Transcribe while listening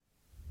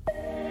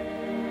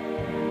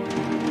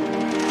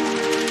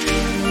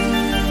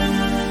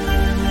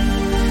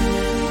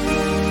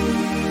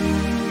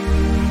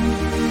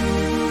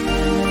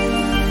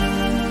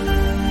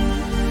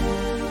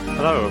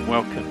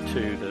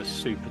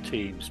Super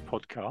Teams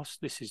podcast.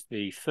 This is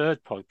the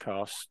third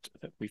podcast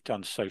that we've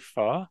done so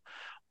far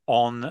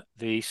on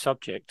the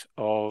subject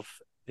of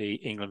the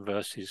England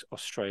versus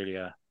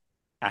Australia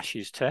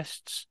Ashes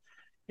tests.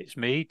 It's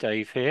me,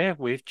 Dave, here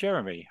with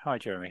Jeremy. Hi,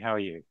 Jeremy. How are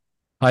you?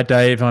 Hi,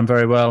 Dave. I'm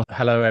very well.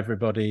 Hello,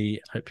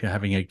 everybody. Hope you're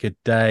having a good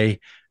day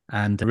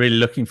and really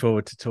looking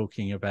forward to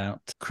talking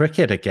about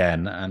cricket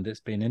again. And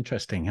it's been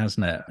interesting,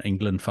 hasn't it?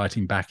 England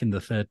fighting back in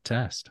the third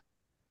test.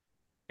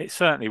 It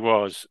certainly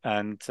was.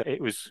 And it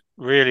was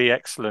really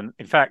excellent.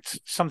 In fact,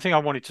 something I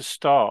wanted to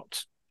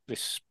start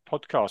this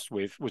podcast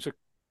with was a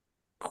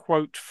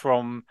quote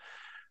from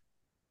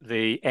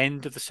the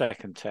end of the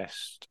second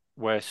test,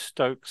 where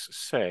Stokes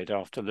said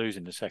after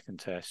losing the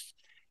second test,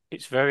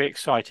 it's very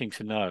exciting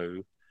to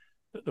know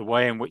that the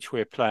way in which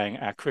we're playing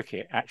our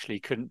cricket actually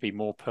couldn't be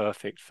more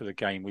perfect for the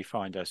game we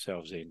find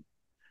ourselves in.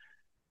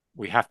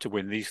 We have to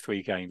win these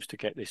 3 games to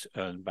get this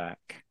earned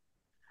back.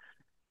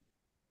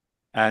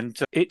 And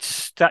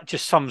that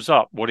just sums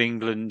up what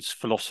England's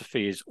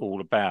philosophy is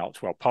all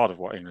about. Well, part of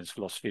what England's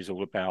philosophy is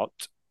all about,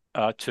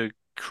 to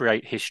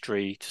create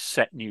history, to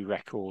set new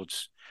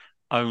records.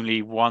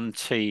 Only one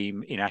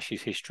team in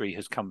Ashes history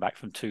has come back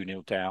from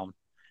 2-0 down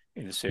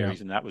in the series,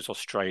 and that was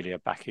Australia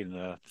back in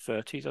the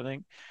 30s, I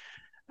think.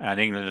 And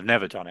England had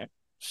never done it.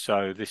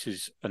 So this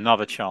is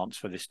another chance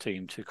for this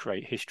team to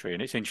create history.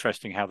 And it's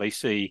interesting how they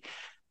see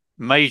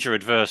major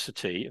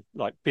adversity,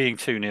 like being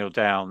 2-0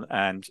 down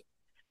and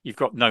you've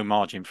got no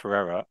margin for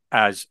error,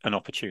 as an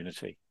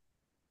opportunity.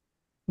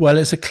 Well,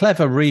 it's a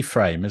clever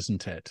reframe,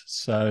 isn't it?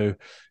 So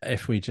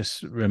if we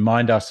just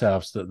remind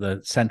ourselves that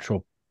the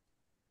central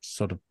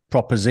sort of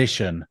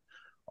proposition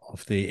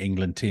of the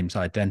England team's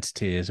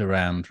identity is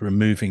around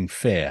removing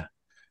fear.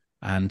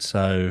 And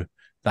so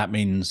that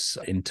means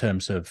in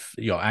terms of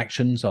your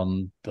actions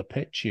on the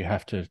pitch, you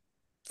have to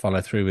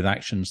follow through with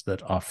actions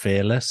that are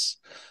fearless.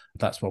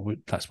 That's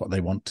what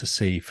they want to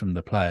see from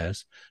the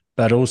players.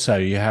 But also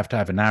you have to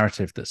have a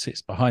narrative that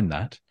sits behind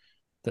that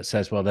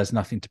says, well, there's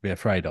nothing to be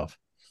afraid of.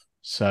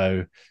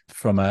 So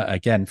from a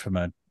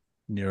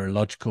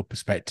neurological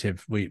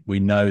perspective, we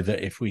know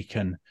that if we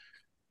can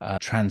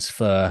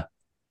transfer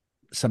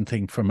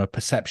something from a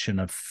perception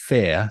of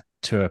fear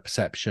to a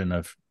perception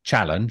of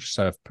challenge,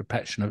 so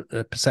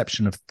a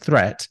perception of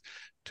threat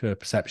to a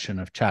perception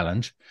of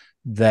challenge,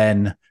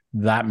 then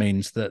that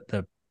means that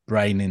the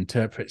brain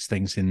interprets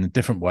things in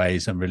different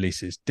ways and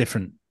releases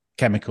different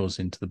chemicals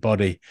into the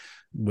body,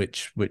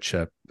 which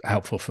are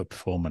helpful for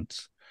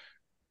performance.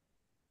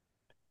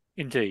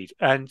 Indeed.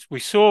 And we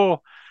saw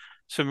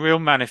some real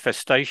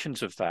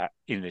manifestations of that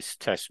in this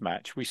test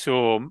match. We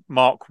saw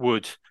Mark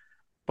Wood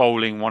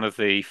bowling one of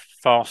the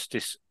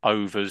fastest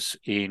overs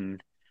in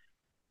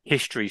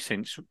history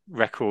since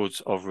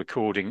records of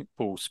recording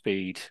ball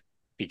speed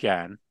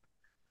began.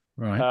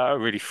 Right. A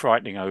really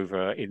frightening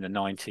over in the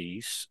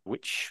 90s,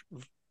 which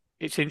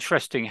it's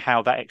interesting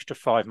how that extra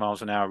 5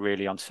 miles an hour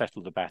really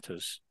unsettled the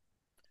batters.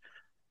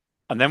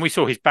 And then we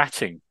saw his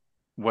batting,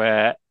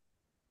 where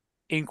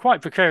in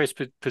quite precarious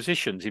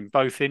positions in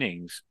both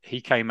innings,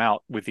 he came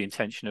out with the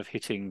intention of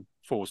hitting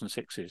 4s and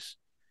 6s.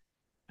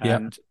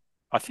 And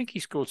I think he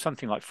scored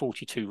something like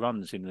 42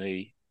 runs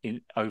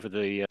over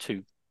the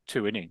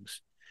two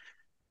innings,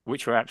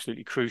 which were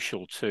absolutely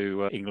crucial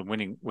to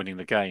England winning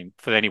the game.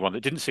 For anyone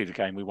that didn't see the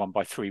game, we won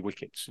by 3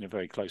 wickets in a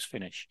very close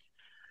finish.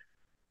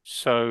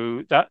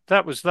 So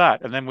that was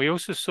that. And then we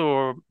also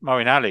saw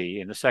Moeen Ali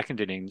in the second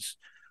innings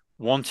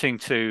wanting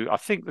to, I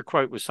think the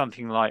quote was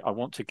something like, I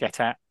want to get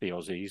at the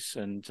Aussies.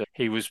 And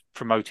he was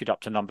promoted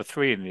up to number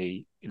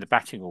 3 in the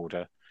batting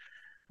order,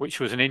 which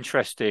was an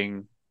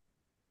interesting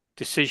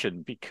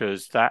decision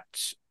because that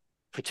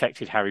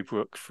protected Harry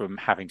Brook from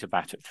having to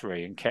bat at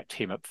 3 and kept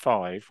him at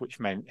 5, which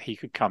meant he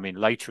could come in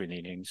later in the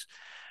innings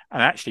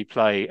and actually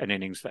play an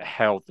innings that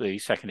held the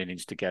second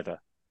innings together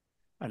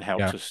and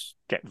helped us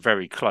get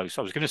very close.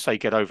 I was going to say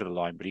get over the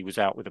line, but he was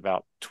out with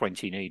about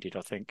 20 needed,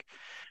 I think.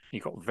 He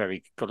got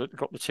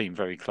the team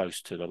very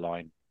close to the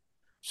line.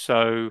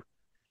 So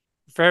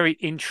very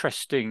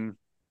interesting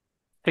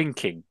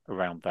thinking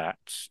around that.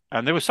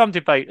 And there was some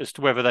debate as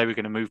to whether they were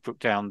going to move Brook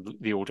down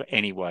the order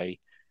anyway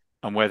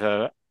and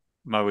whether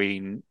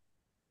Moeen's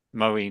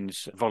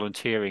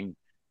volunteering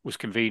was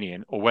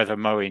convenient or whether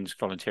Moeen's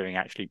volunteering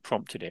actually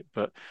prompted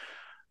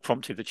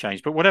the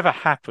change. But whatever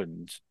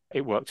happened,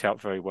 it worked out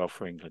very well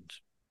for England.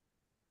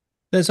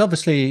 There's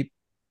obviously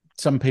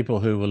some people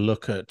who will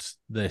look at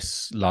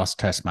this last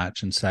test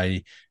match and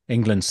say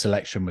England's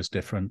selection was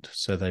different.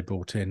 So they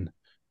brought in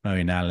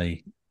Moeen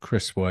Ali,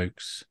 Chris Wood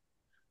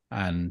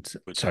and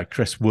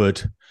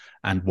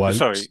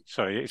Wokes.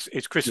 Sorry,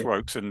 it's Chris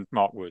Wokes and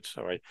Mark Wood.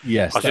 Sorry,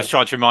 yes, I was just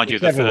trying to remind you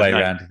of the third way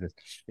name. Around.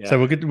 Yeah. So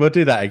we'll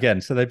do that again.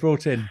 So they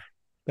brought in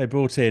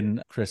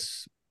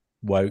Chris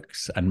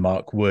Wokes and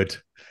Mark Wood,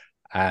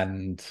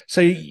 and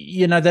so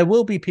there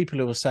will be people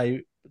who will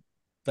say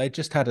they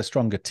just had a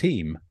stronger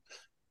team.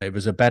 It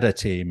was a better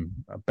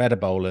team, better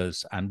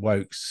bowlers, and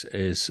Wokes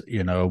is,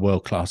 a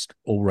world-class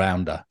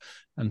all-rounder.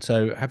 And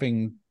so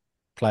having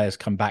players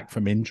come back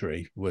from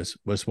injury was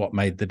what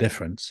made the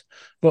difference.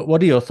 But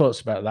what are your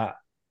thoughts about that?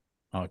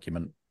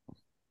 argument.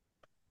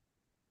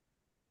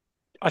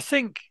 I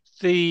think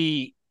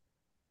the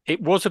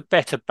it was a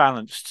better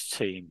balanced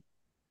team,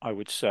 I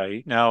would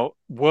say. Now,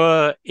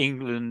 was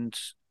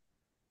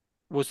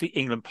the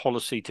England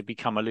policy to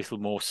become a little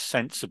more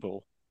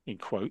sensible, in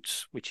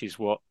quotes, which is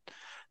what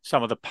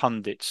some of the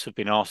pundits have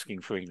been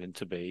asking for England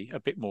to be, a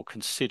bit more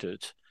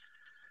considered?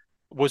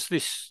 Was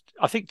this,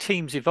 I think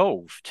teams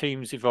evolve,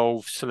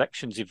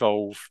 selections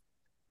evolve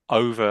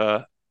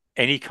over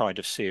any kind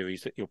of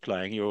series that you're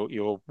playing.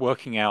 You're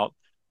working out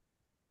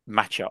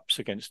matchups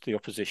against the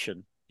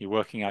opposition. You're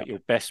working out your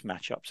best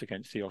matchups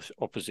against the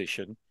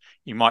opposition.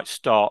 You might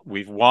start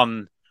with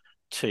one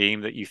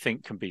team that you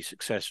think can be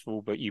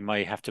successful, but you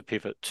may have to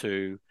pivot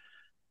to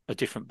a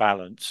different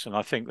balance. And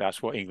I think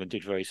that's what England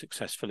did very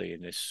successfully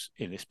in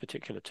this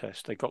particular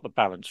test. They got the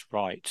balance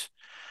right,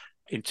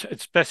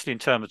 especially in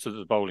terms of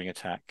the bowling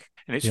attack.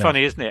 And it's Yeah.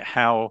 funny, isn't it,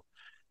 how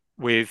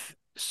with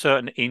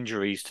certain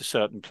injuries to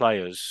certain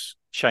players,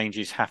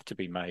 changes have to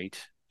be made.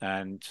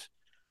 And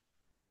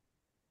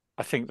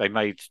I think they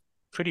made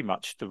pretty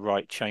much the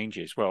right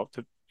changes. Well,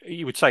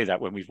 you would say that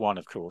when we've won,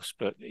 of course,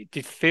 but it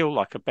did feel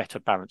like a better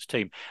balanced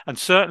team and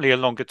certainly a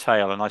longer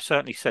tail. And I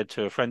certainly said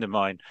to a friend of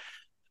mine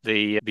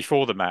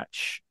before the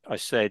match, I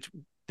said,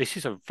 this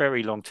is a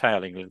very long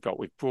tail England got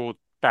with Broad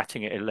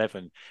batting at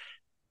 11.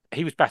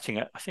 He was batting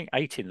at, I think,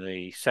 8 in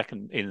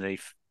the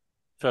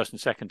first and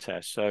second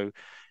test. So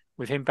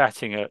with him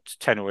batting at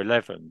 10 or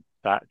 11,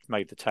 that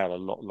made the tail a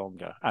lot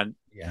longer. And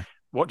Yeah.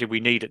 what did we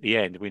need at the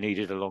end? We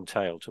needed a long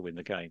tail to win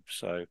the game.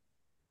 So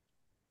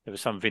there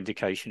was some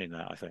vindication in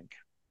that, I think.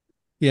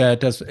 Yeah,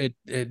 it does. It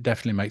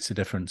definitely makes a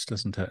difference,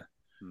 doesn't it?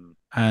 Hmm.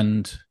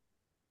 And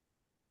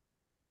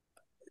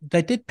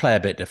they did play a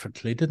bit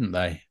differently, didn't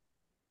they?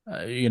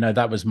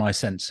 That was my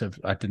sense of.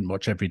 I didn't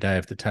watch every day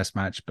of the Test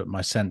match, but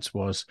my sense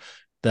was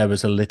there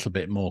was a little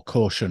bit more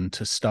caution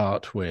to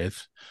start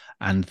with,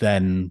 and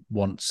then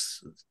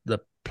once the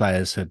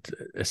players had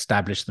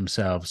established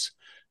themselves,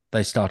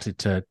 they started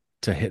to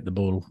hit the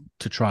ball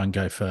to try and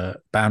go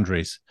for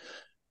boundaries.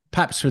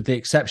 Perhaps with the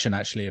exception,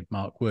 actually, of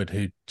Mark Wood,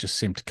 who just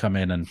seemed to come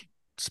in and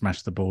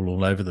smash the ball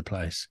all over the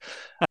place.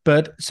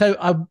 But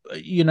so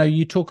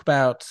you talk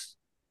about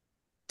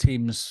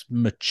teams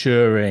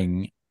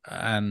maturing,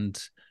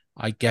 and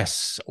I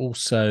guess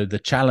also the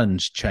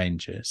challenge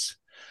changes.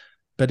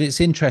 But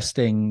it's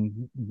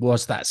interesting,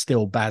 was that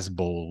still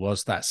BazBall?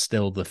 Was that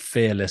still the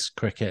fearless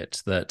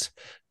cricket that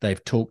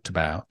they've talked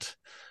about?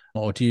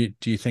 Or do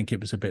you think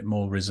it was a bit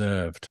more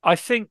reserved? I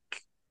think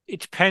it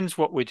depends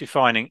what we're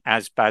defining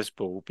as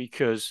BazBall,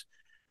 because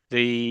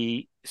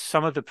the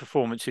some of the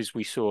performances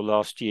we saw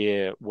last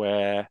year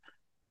where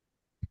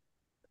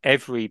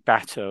every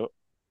batter,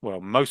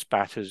 well, most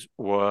batters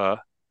were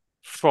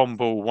from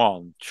ball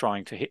one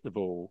trying to hit the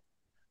ball.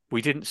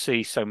 We didn't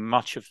see so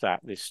much of that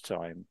this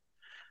time.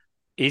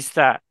 Is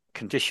that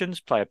conditions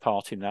play a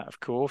part in that? Of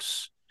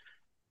course.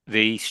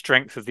 The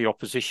strength of the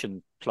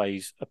opposition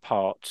plays a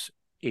part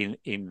in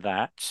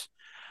that.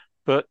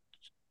 But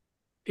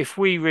if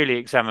we really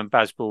examine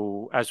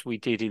BazBall as we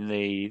did in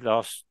the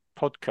last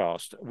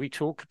podcast, we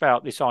talk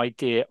about this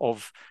idea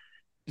of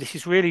this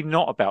is really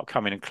not about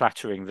coming and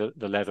clattering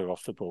the leather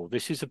off the ball.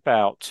 This is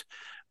about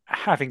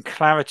having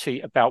clarity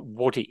about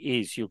what it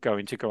is you're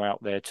going to go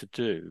out there to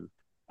do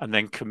and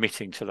then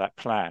committing to that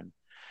plan.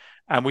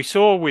 And we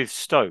saw with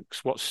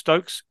Stokes what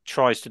Stokes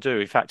tries to do.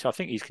 In fact, I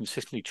think he's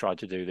consistently tried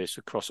to do this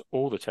across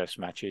all the test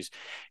matches,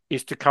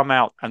 is to come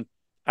out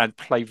and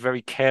play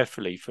very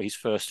carefully for his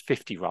first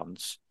 50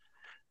 runs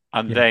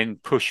and Yeah, then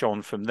push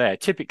on from there,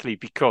 typically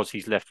because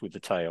he's left with the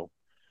tail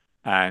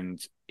and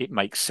it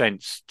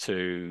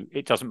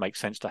doesn't make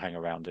sense to hang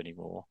around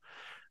anymore.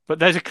 But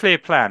there's a clear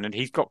plan and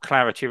he's got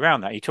clarity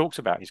around that. He talks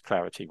about his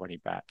clarity when he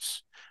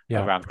bats,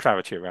 yeah, around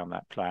clarity around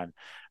that plan.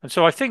 And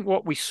so I think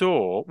what we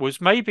saw was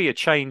maybe a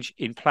change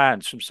in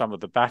plans from some of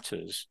the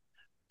batters,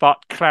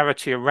 but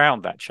clarity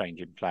around that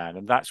change in plan.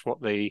 And that's what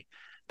the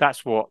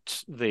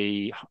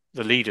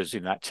leaders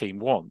in that team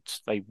want.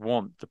 They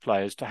want the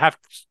players to have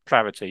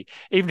clarity,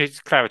 even if it's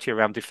clarity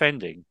around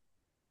defending,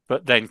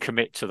 but then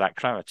commit to that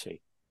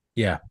clarity.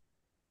 yeah,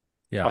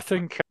 yeah. I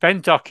think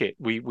Ben Duckett,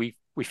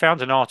 we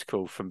found an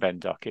article from Ben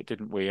Duckett,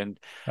 didn't we? And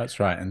That's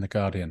right. In the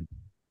Guardian.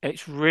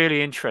 it's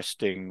really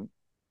interesting.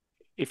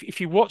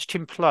 If you watched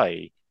him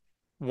play,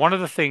 one of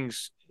the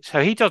things,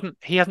 so he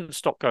hasn't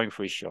stopped going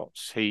for his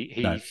shots.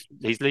 No.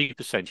 His lead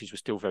percentage was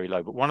still very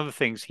low, but one of the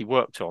things he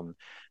worked on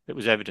that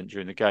was evident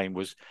during the game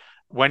was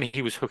when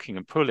he was hooking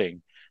and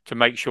pulling to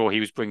make sure he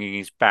was bringing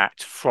his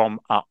bat from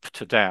up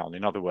to down.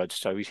 In other words,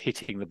 so he's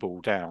hitting the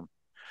ball down,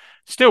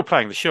 still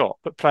playing the shot,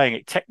 but playing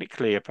it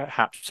technically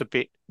perhaps a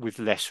bit with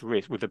less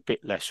risk, with a bit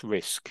less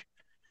risk.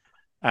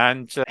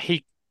 And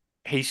he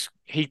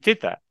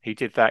did that. He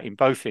did that in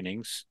both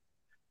innings,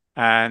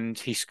 and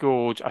he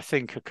scored, I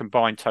think, a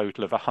combined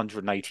total of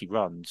 180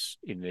 runs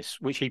in this,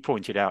 which he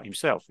pointed out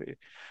himself,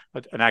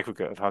 an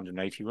aggregate of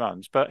 180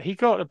 runs. But he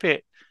got a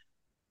bit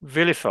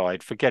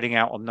vilified for getting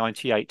out on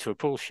 98 to a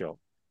pull shot.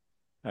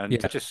 And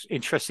Yeah. just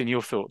interested in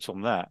your thoughts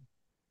on that.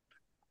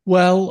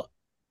 Well,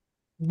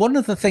 one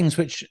of the things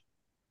which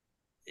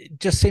it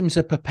just seems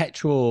a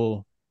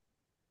perpetual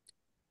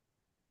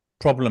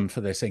problem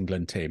for this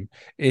England team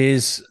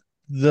is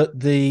that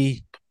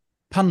the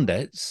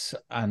pundits,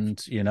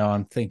 and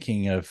I'm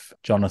thinking of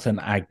Jonathan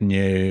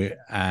Agnew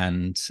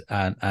and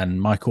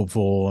Michael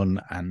Vaughan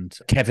and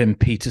Kevin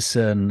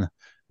Peterson,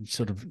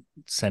 sort of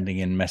sending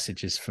in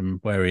messages from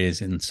where he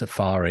is in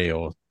Safari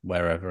or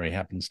wherever he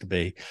happens to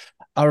be,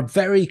 are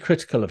very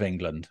critical of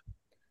England.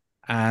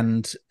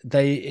 And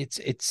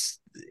it's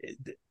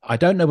I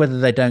don't know whether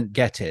they don't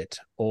get it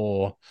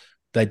or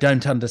they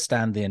don't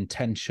understand the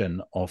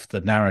intention of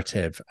the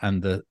narrative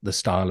and the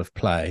style of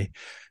play.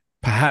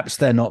 Perhaps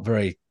they're not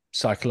very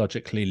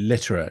psychologically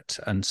literate,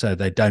 and so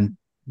they don't,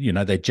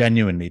 they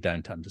genuinely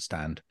don't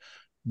understand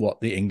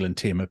what the England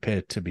team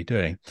appeared to be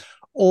doing.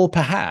 Or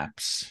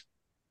perhaps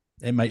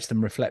it makes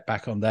them reflect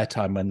back on their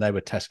time when they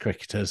were test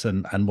cricketers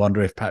and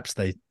wonder if perhaps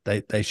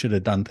they should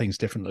have done things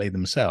differently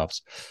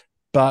themselves.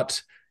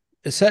 But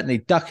certainly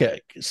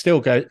Duckett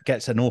still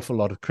gets an awful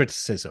lot of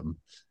criticism,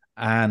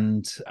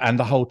 and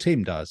the whole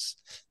team does.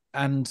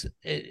 And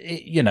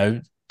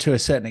to a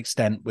certain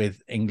extent,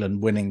 with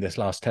England winning this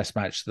last Test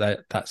match,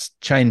 that's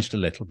changed a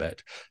little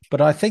bit.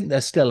 But I think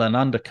there's still an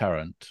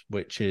undercurrent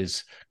which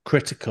is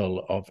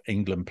critical of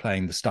England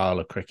playing the style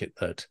of cricket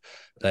that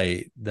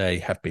they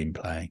have been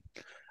playing.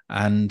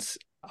 And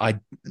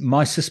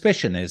my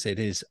suspicion is it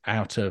is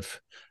out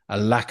of a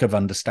lack of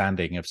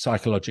understanding of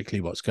psychologically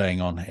what's going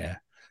on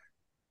here.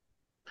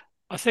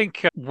 I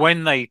think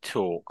when they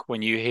talk,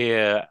 when you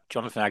hear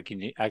Jonathan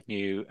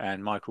Agnew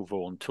and Michael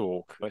Vaughan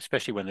talk,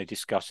 especially when they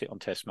discuss it on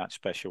Test Match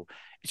Special,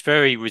 it's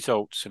very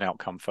results and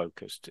outcome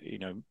focused.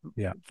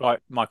 Yeah.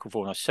 Michael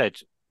Vaughan, I said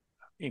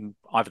in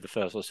either the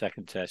first or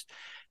second Test,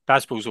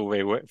 BazBall's all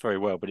very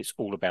well, but it's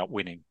all about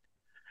winning.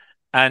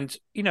 And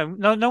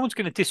no one's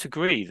going to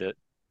disagree that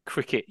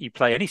cricket, you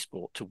play any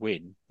sport to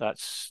win.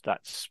 That's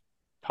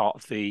part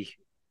of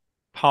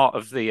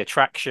the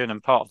attraction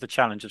and part of the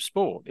challenge of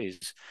sport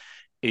is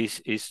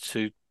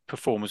to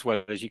perform as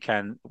well as you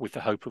can with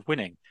the hope of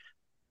winning.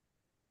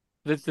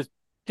 The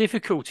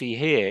difficulty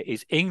here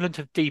is England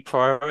have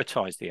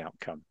deprioritised the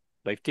outcome.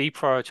 They've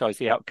deprioritised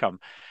the outcome,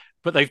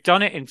 but they've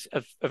done it in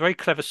a very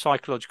clever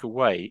psychological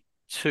way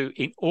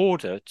in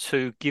order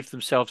to give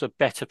themselves a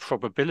better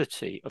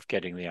probability of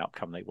getting the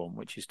outcome they want,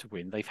 which is to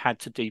win. They've had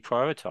to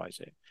deprioritise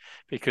it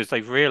because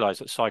they've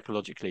realised that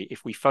psychologically,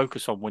 if we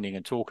focus on winning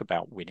and talk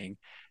about winning,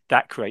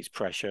 that creates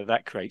pressure,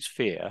 that creates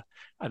fear,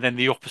 and then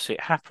the opposite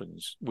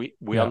happens. We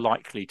are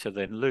likely to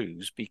then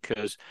lose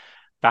because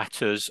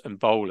batters and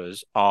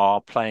bowlers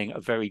are playing a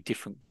very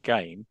different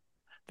game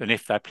than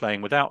if they're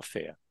playing without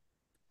fear.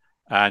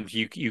 And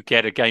you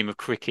get a game of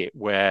cricket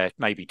where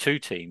maybe two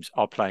teams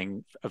are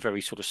playing a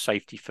very sort of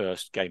safety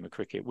first game of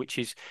cricket,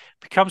 which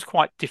becomes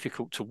quite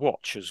difficult to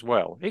watch as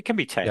well. It can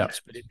be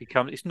tense, but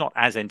it's not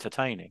as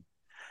entertaining.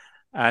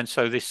 And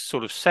so this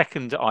sort of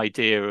second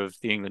idea of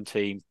the England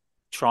team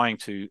trying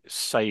to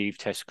save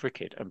Test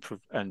cricket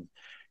and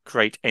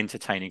create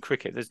entertaining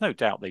cricket, there's no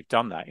doubt they've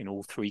done that in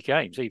all three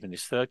games, even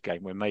this third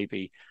game where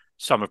maybe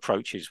some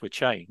approaches were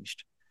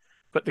changed.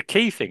 But the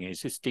key thing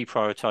is this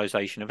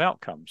deprioritization of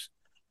outcomes,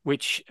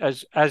 which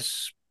as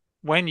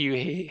when you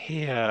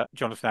hear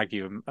Jonathan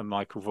Agnew and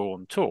Michael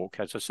Vaughan talk,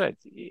 as I said,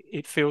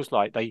 it feels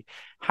like they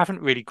haven't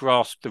really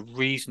grasped the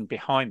reason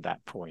behind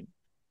that point.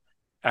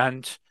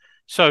 And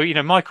so,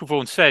 Michael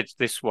Vaughan said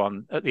this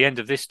one at the end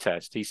of this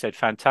test, he said,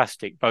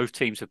 fantastic. Both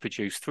teams have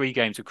produced 3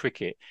 games of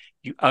cricket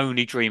you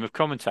only dream of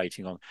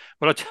commentating on.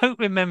 Well, I don't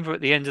remember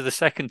at the end of the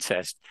second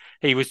test,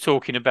 he was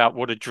talking about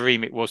what a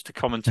dream it was to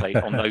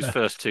commentate on those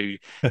first 2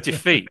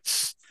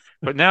 defeats.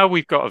 But now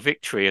we've got a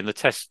victory and the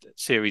test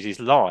series is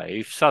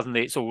live.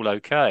 Suddenly it's all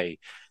okay.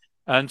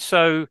 And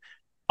so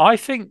I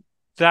think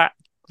that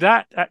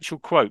actual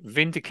quote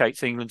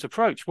vindicates England's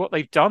approach. What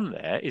they've done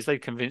there is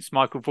they've convinced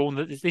Michael Vaughan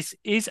that this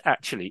is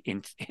actually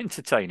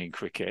entertaining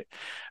cricket,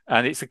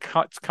 and it's a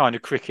kind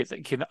of cricket that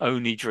you can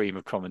only dream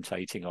of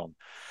commentating on.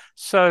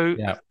 So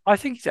I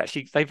think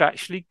they've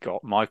actually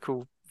got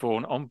Michael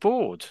Vaughan on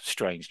board,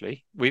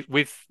 strangely, with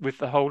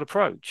the whole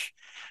approach.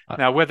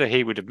 Now, whether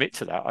he would admit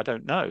to that, I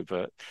don't know.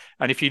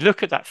 And if you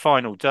look at that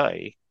final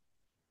day,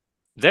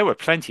 there were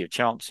plenty of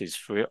chances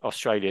for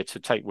Australia to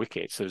take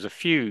wickets. There was a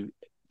few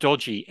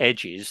dodgy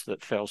edges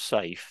that fell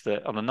safe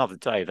that on another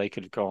day they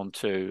could have gone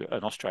to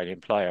an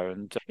Australian player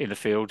and in the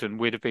field and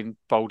we'd have been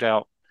bowled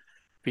out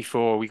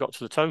before we got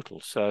to the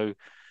total. So,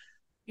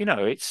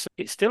 it's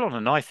still on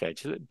a knife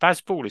edge.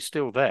 BazBall is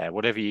still there,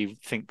 whatever you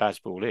think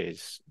BazBall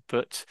is.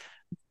 But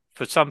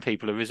for some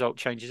people, a result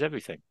changes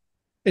everything.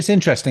 It's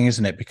interesting,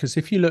 isn't it? Because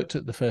if you looked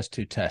at the first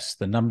 2 tests,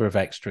 the number of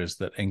extras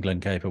that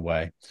England gave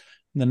away,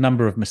 the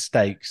number of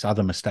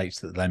other mistakes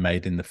that they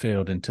made in the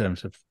field in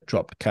terms of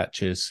dropped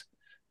catches,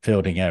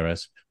 fielding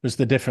errors, was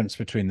the difference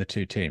between the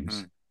 2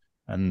 teams.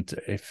 And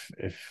if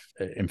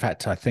in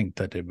fact, I think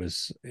that it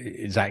was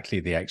exactly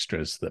the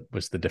extras that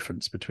was the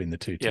difference between the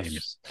 2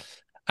 teams.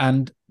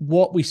 And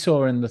what we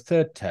saw in the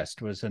third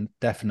test was a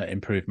definite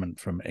improvement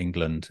from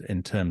England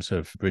in terms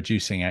of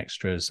reducing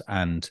extras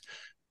and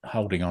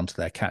holding on to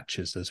their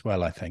catches as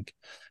well, I think.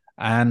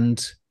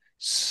 And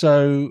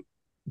so,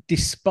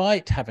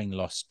 despite having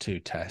lost 2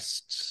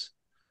 tests,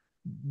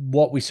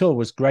 what we saw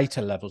was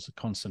greater levels of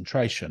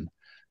concentration.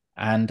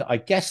 And I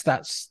guess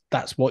that's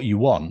what you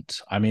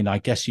want. I mean, I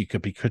guess you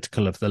could be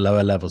critical of the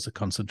lower levels of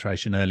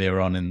concentration earlier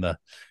on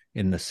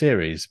in the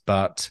series,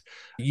 but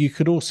you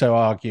could also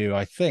argue,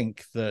 I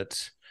think,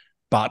 that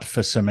but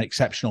for some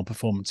exceptional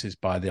performances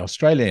by the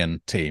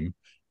Australian team,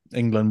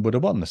 England would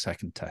have won the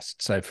second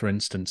test. So, for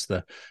instance,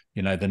 the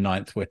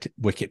ninth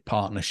wicket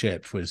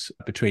partnership was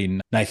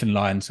between Nathan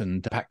Lyons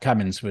and Pat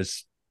Cummins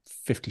was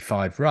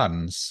 55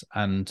 runs,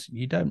 and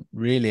you don't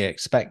really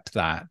expect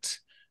that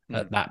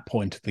at that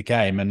point of the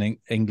game. And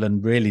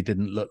England really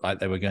didn't look like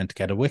they were going to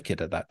get a wicket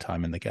at that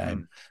time in the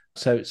game.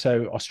 So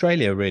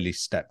Australia really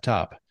stepped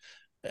up,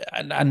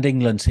 and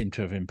England seemed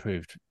to have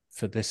improved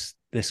for this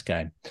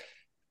game.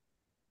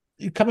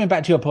 Coming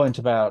back to your point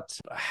about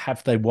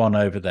have they won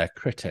over their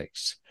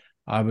critics,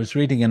 I was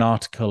reading an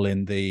article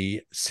in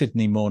the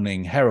Sydney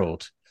Morning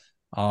Herald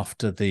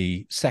after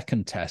the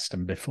second test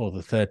and before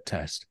the third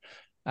test.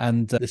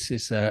 And this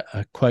is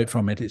a quote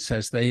from it. It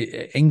says,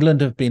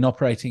 England have been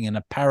operating in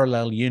a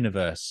parallel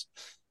universe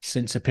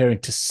since appearing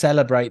to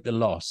celebrate the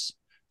loss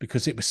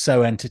because it was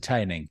so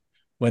entertaining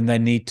when they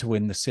need to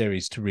win the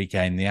series to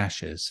regain the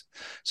Ashes.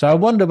 So I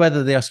wonder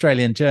whether the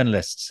Australian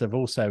journalists have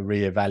also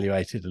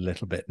reevaluated a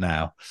little bit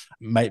now.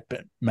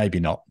 Maybe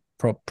not,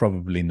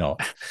 probably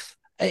not.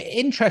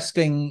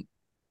 Interesting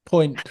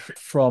point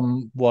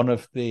from one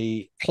of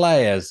the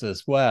players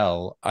as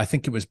well. I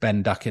think it was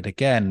Ben Duckett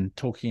again,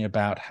 talking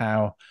about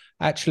how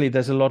actually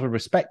there's a lot of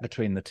respect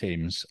between the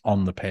teams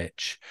on the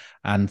pitch,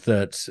 and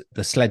that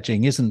the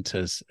sledging isn't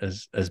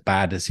as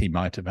bad as he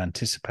might have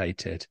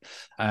anticipated,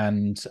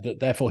 and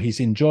that therefore he's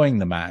enjoying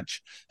the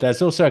match.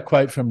 There's also a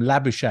quote from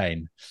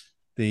Labuschagne,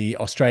 the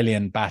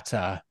Australian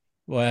batter,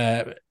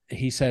 where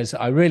he says,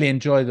 "I really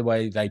enjoy the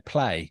way they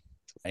play,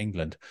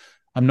 England.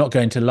 I'm not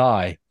going to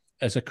lie.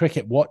 As a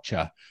cricket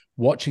watcher,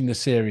 watching the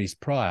series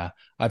prior,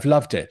 I've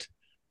loved it.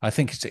 I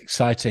think it's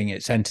exciting,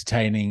 it's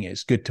entertaining,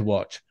 it's good to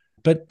watch."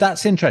 But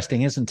that's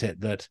interesting, isn't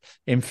it? That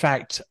in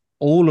fact,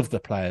 all of the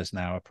players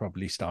now are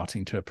probably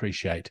starting to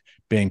appreciate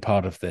being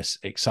part of this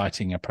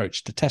exciting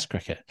approach to Test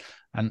cricket.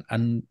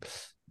 And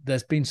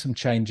there's been some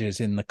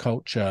changes in the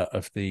culture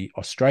of the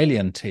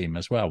Australian team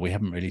as well. We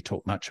haven't really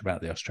talked much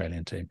about the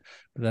Australian team,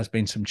 but there's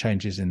been some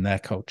changes in their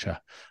culture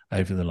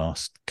over the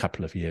last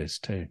couple of years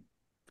too.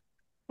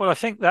 Well, I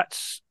think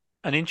that's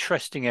an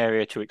interesting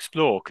area to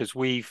explore because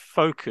we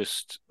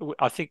focused,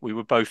 I think we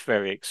were both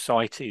very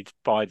excited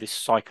by this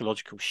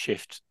psychological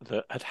shift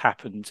that had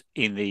happened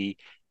in the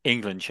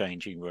England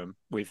changing room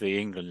with the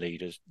England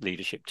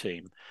leadership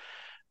team.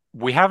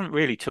 We haven't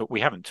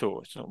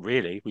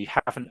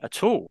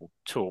at all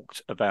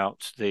talked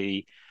about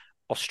the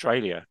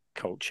Australia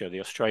culture, the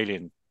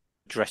Australian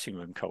dressing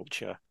room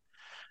culture.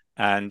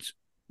 And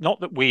not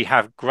that we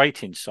have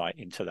great insight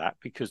into that,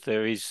 because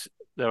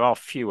there are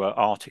fewer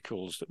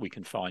articles that we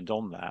can find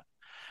on that.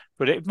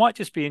 But it might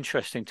just be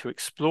interesting to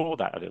explore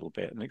that a little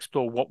bit and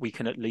explore what we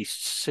can at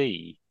least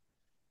see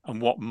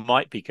and what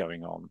might be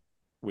going on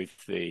with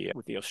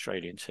the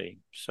Australian team.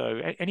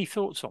 So any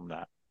thoughts on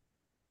that?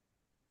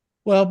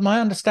 Well, my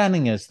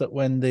understanding is that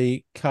when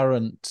the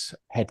current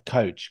head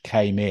coach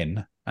came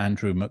in,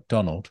 Andrew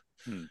McDonald,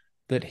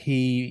 that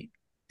he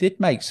did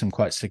make some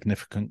quite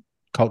significant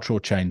cultural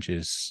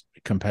changes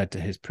compared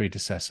to his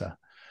predecessor.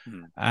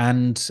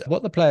 And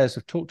what the players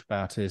have talked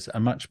about is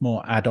a much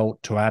more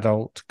adult to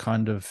adult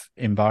kind of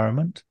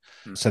environment.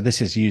 So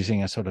this is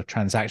using a sort of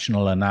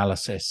transactional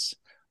analysis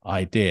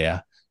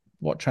idea.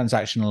 What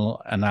transactional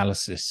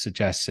analysis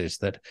suggests is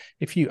that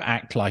if you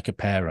act like a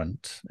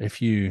parent,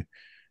 if you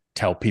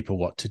tell people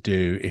what to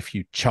do, if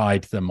you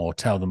chide them or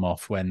tell them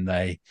off when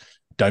they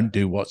don't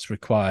do what's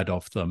required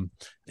of them,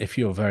 if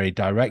you're very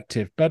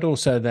directive, but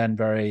also then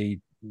very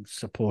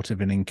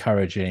supportive and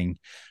encouraging,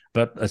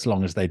 but as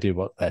long as they do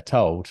what they're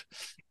told,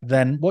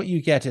 then what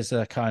you get is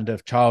a kind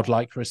of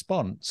childlike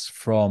response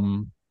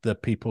from the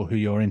people who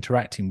you're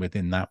interacting with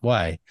in that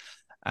way.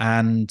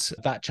 And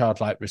that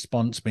childlike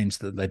response means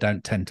that they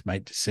don't tend to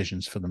make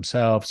decisions for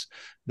themselves.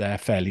 They're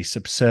fairly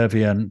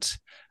subservient,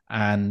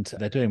 and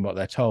they're doing what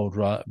they're told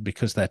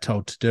because they're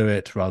told to do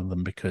it rather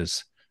than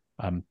because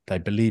they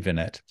believe in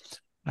it.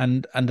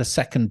 And a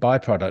second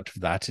byproduct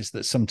of that is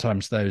that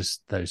sometimes those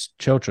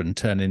children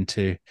turn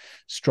into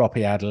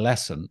stroppy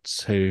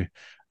adolescents who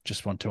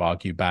just want to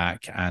argue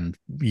back. And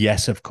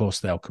yes, of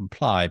course, they'll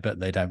comply, but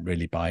they don't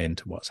really buy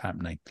into what's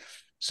happening.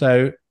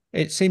 So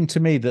it seemed to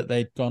me that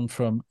they'd gone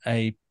from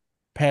a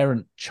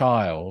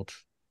parent-child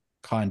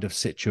kind of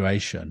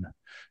situation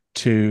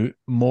to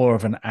more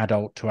of an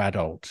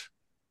adult-to-adult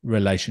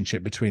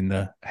relationship between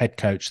the head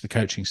coach, the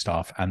coaching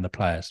staff, and the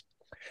players.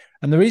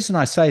 And the reason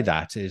I say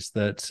that is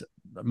that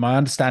my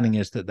understanding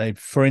is that they've,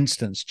 for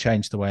instance,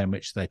 changed the way in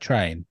which they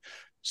train.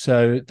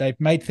 So they've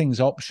made things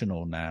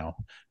optional now.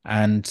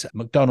 And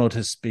McDonald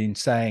has been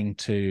saying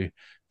to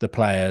the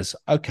players,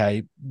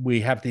 okay,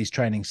 we have these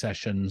training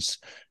sessions.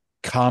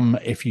 come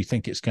if you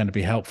think it's going to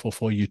be helpful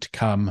for you to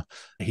come.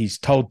 He's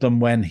told them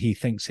when he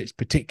thinks it's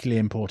particularly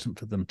important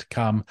for them to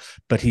come,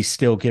 but he's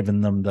still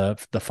given them the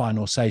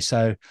final say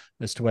so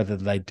as to whether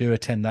they do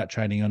attend that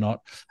training or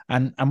not.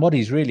 And what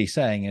he's really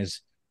saying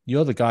is,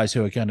 you're the guys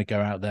who are going to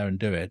go out there and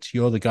do it.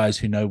 You're the guys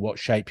who know what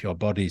shape your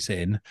body's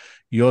in.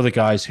 You're the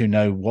guys who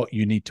know what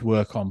you need to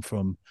work on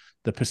from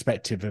the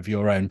perspective of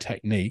your own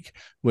technique.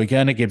 We're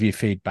going to give you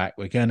feedback.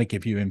 We're going to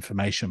give you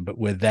information, but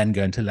we're then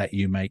going to let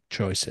you make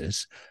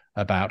choices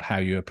about how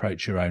you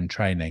approach your own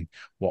training,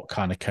 what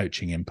kind of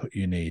coaching input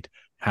you need,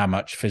 how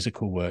much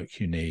physical work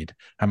you need,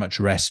 how much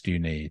rest you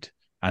need,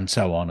 and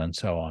so on and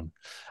so on.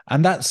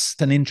 And that's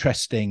an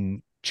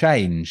interesting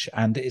change,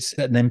 and it's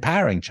an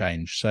empowering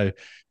change. So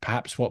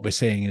perhaps what we're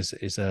seeing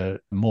is a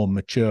more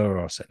mature,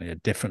 or certainly a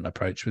different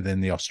approach within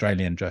the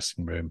Australian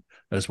dressing room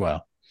as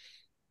well.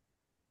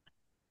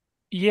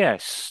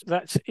 Yes,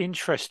 that's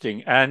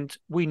interesting. And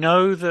we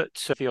know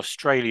that the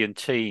Australian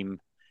team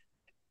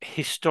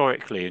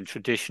historically and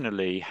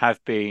traditionally have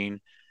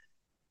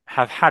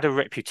had a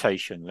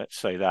reputation, let's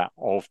say that,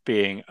 of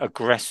being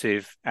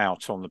aggressive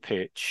out on the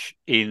pitch,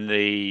 in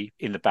the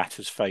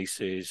batters'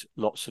 faces,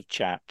 lots of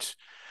chat,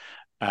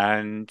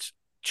 and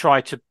try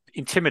to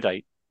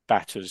intimidate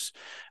batters.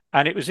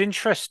 And it was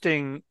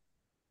interesting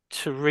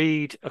to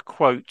read a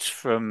quote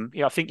from,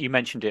 I think you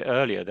mentioned it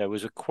earlier. There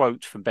was a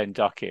quote from Ben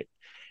Duckett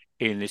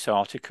in this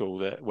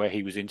article where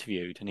he was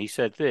interviewed, and he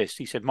said this.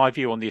 He said, "My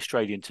view on the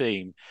Australian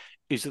team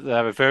is that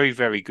they're a very,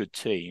 very good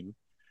team."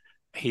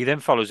 He then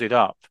follows it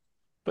up,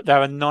 but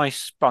they're a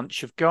nice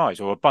bunch of guys,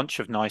 or a bunch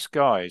of nice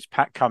guys.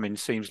 Pat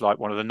Cummins seems like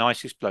one of the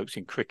nicest blokes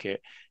in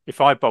cricket.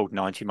 If I bowled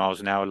 90 miles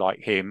an hour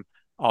like him,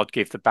 I'd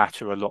give the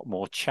batter a lot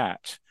more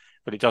chat.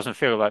 But it doesn't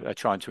feel like they're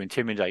trying to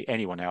intimidate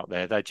anyone out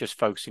there. They're just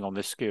focusing on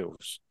their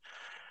skills.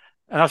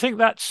 And I think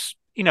that's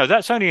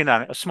only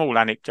a small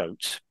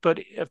anecdote, but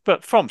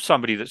from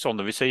somebody that's on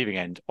the receiving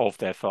end of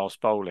their fast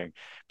bowling.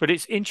 But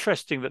it's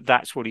interesting that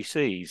that's what he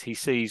sees. He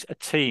sees a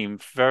team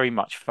very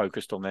much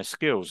focused on their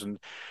skills, and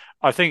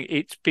I think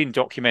it's been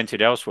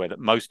documented elsewhere that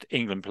most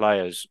England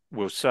players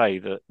will say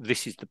that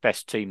this is the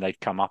best team they've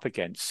come up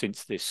against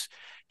since this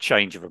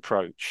change of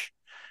approach.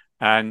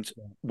 And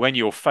when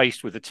you're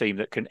faced with a team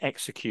that can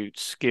execute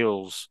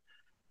skills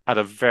at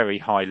a very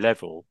high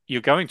level,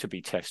 you're going to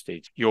be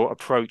tested. Your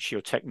approach,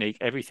 your technique,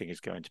 everything is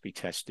going to be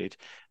tested.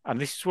 And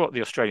this is what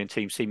the Australian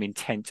team seem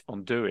intent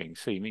on doing,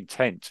 seem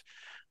intent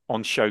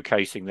on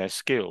showcasing their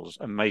skills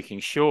and making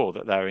sure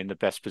that they're in the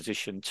best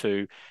position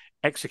to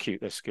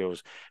execute their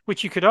skills,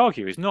 which you could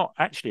argue is not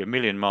actually a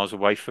million miles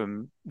away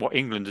from what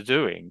England are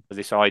doing.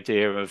 This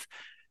idea of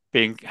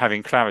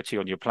having clarity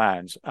on your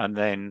plans and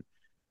then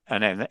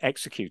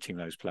executing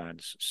those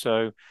plans.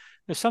 So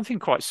there's something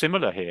quite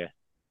similar here,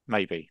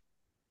 maybe.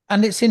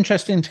 And it's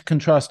interesting to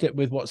contrast it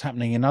with what's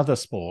happening in other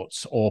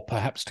sports, or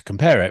perhaps to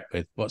compare it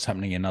with what's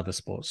happening in other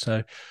sports.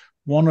 So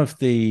one of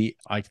the,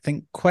 I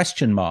think,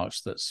 question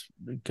marks that's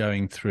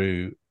going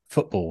through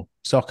football,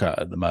 soccer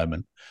at the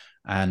moment,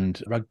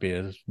 and rugby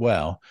as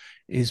well,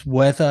 is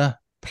whether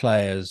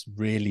players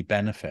really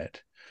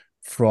benefit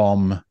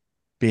from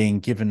being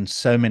given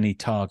so many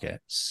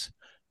targets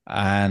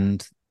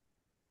and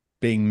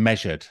being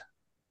measured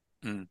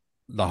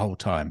the whole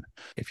time.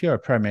 If you're a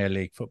Premier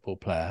League football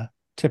player,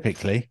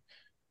 typically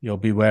you'll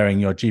be wearing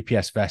your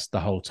GPS vest the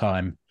whole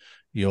time.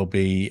 You'll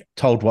be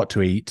told what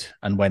to eat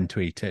and when to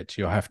eat it.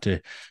 You'll have to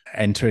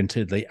enter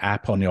into the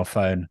app on your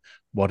phone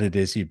what it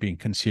is you've been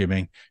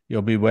consuming.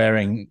 You'll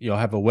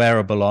have a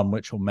wearable on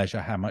which will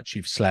measure how much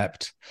you've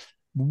slept.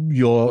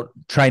 Your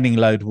training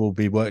load will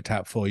be worked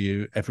out for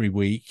you every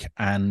week,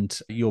 and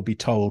you'll be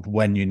told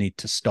when you need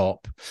to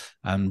stop.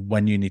 And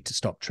when you need to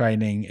stop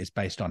training is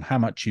based on how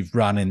much you've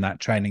run in that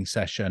training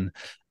session,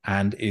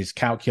 and is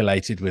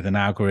calculated with an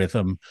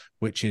algorithm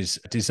which is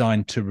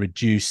designed to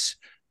reduce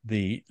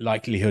the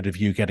likelihood of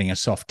you getting a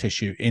soft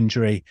tissue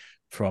injury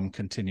from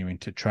continuing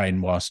to train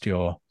whilst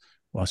you're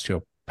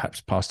perhaps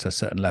past a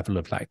certain level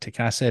of lactic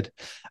acid.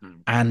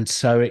 And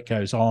so it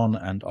goes on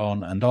and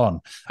on and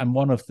on. And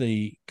one of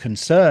the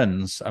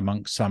concerns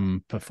amongst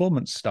some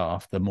performance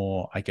staff, the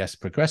more, I guess,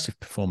 progressive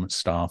performance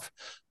staff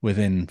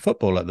within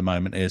football at the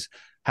moment, is,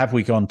 have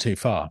we gone too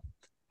far?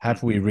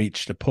 Have we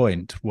reached a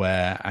point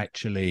where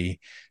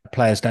actually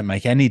players don't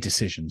make any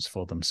decisions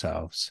for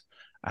themselves?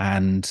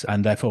 And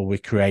therefore we're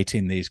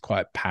creating these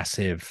quite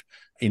passive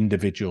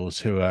individuals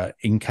who are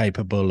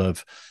incapable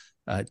of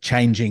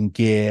changing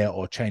gear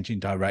or changing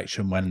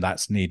direction when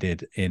that's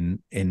needed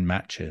in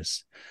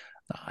matches.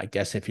 I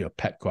guess if you're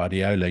Pep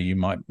Guardiola, you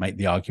might make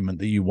the argument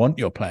that you want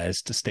your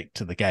players to stick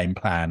to the game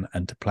plan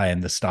and to play in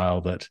the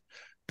style that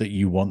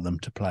you want them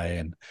to play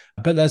in.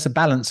 But there's a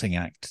balancing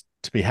act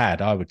to be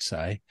had, I would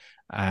say.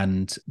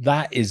 And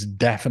that is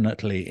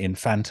definitely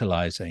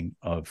infantilizing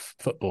of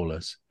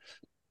footballers.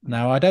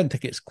 Now, I don't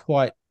think it's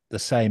quite the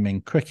same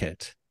in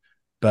cricket,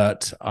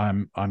 but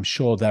I'm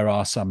sure there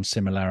are some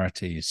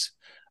similarities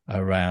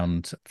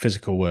around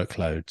physical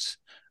workloads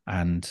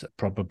and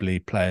probably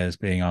players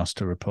being asked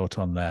to report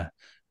on their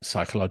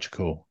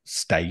psychological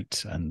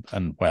state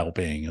and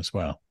well-being as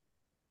well.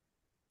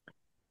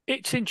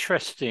 It's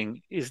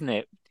interesting, isn't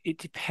it? It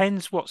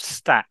depends what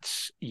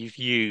stats you've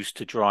used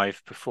to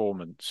drive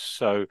performance.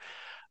 So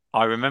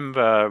I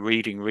remember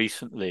reading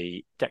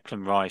recently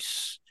Declan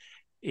Rice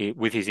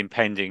with his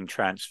impending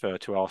transfer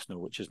to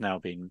Arsenal, which has now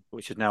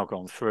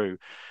gone through.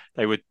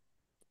 They were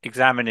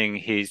examining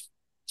his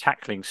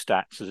tackling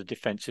stats as a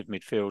defensive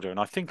midfielder, and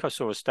I think I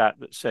saw a stat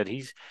that said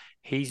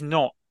he's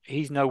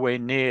nowhere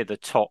near the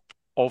top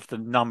of the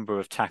number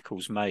of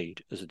tackles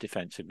made as a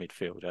defensive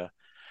midfielder,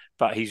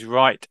 but he's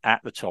right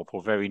at the top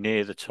or very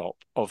near the top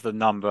of the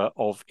number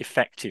of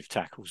effective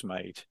tackles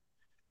made. So,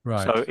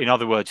 Right. in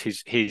other words,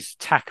 his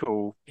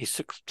tackle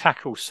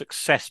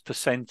success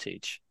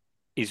percentage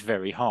is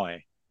very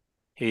high.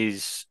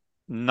 His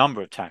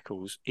number of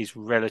tackles is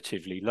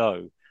relatively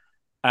low,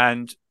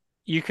 and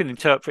you can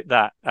interpret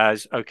that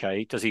as,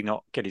 okay, does he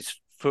not get his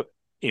foot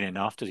in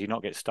enough? Does he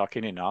not get stuck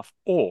in enough?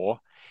 Or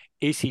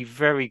is he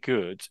very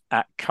good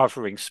at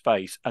covering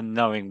space and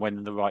knowing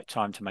when the right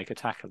time to make a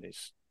tackle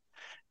is?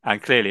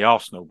 And clearly,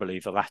 Arsenal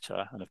believe the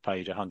latter and have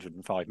paid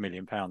 £105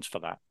 million for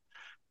that.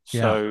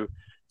 Yeah. So,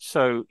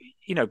 so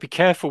be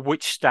careful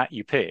which stat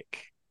you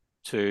pick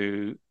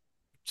to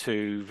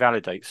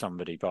validate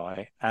somebody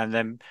by, and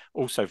then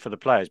also for the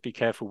players, be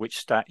careful which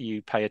stat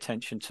you pay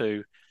attention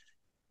to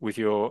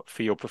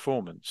for your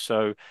performance.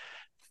 So,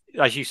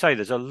 as you say,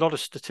 there's a lot of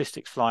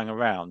statistics flying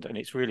around, and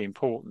it's really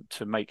important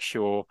to make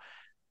sure,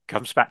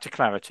 comes back to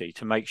clarity,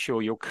 to make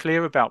sure you're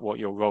clear about what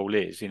your role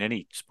is in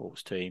any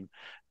sports team,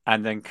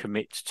 and then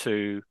commit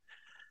to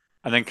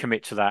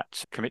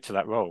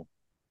that role.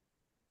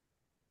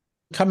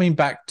 Coming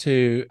back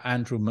to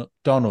Andrew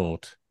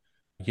McDonald,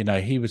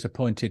 he was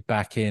appointed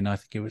back in, I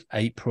think it was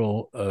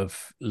April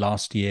of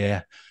last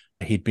year.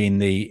 He'd been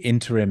the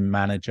interim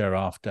manager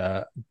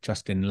after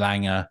Justin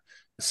Langer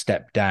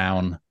stepped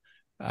down.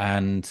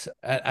 And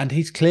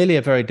he's clearly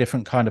a very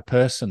different kind of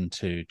person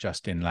to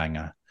Justin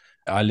Langer.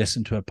 I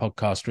listened to a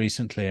podcast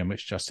recently in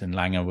which Justin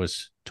Langer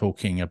was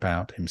talking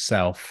about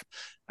himself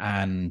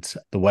and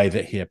the way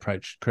that he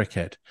approached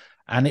cricket.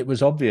 And it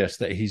was obvious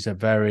that he's a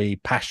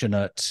very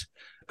passionate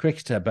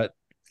cricketer, but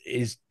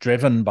is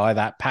driven by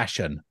that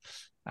passion.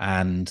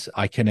 And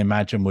I can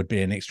imagine would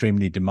be an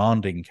extremely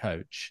demanding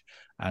coach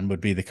and would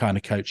be the kind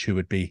of coach who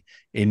would be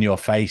in your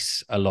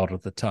face a lot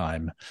of the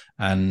time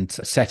and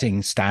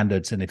setting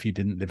standards. And if you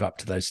didn't live up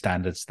to those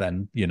standards,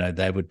 then,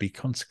 there would be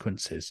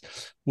consequences.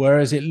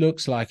 Whereas it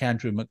looks like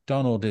Andrew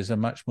McDonald is a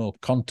much more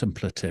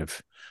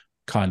contemplative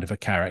kind of a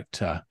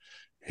character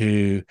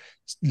who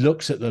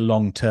looks at the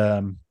long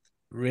term,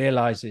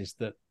 realizes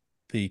that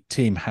the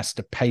team has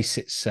to pace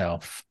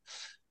itself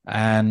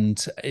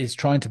and is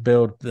trying to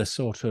build the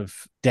sort of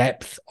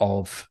depth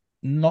of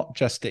not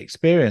just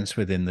experience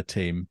within the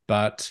team,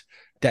 but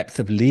depth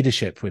of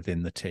leadership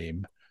within the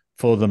team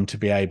for them to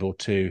be able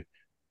to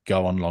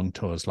go on long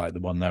tours like the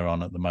one they're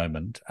on at the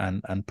moment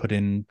and put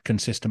in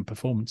consistent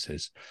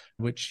performances,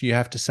 which you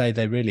have to say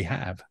they really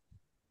have.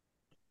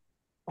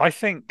 I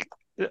think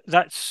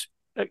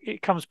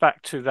it comes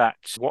back to that,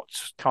 what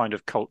kind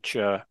of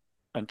culture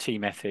and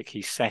team ethic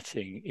he's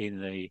setting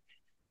in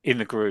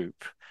the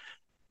group.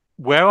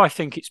 Where I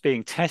think it's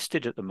being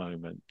tested at the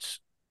moment,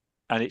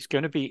 and it's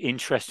going to be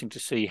interesting to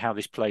see how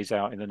this plays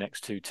out in the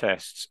next two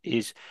tests,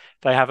 is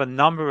they have a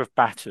number of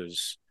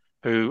batters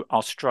who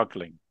are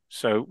struggling.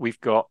 So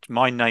we've got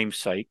my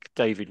namesake,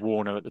 David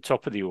Warner, at the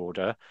top of the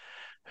order,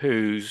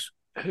 who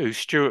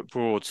Stuart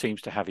Broad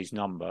seems to have his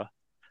number,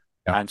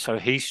 Yeah. and so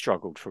he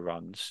struggled for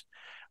runs.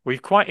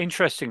 We've quite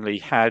interestingly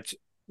had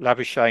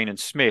Labuschagne and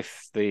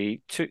Smith,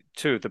 the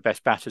two of the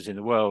best batters in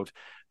the world,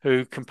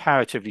 who,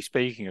 comparatively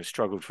speaking, have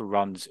struggled for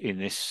runs in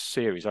this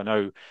series. I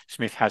know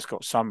Smith has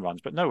got some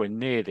runs, but nowhere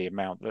near the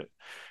amount that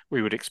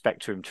we would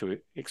expect him to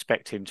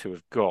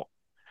have got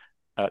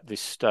at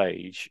this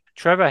stage.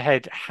 Trevor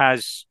Head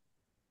has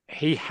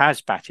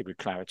batted with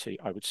clarity,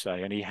 I would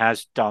say, and he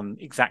has done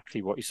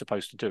exactly what he's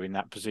supposed to do in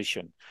that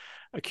position: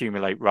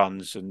 accumulate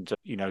runs and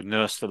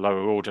nurse the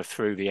lower order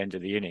through the end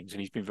of the innings,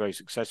 and he's been very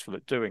successful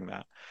at doing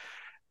that.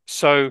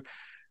 So,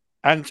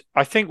 and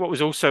I think what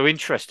was also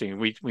interesting,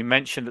 we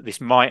mentioned that this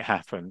might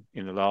happen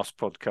in the last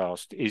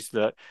podcast, is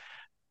that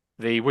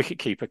the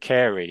wicketkeeper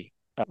Carey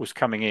was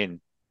coming in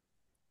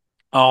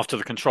after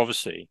the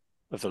controversy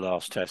of the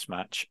last Test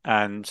match,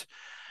 and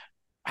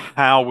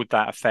how would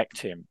that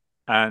affect him?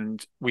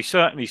 And we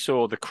certainly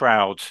saw the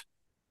crowd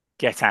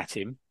get at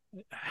him.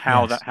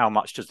 Yes. How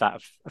much does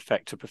that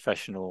affect a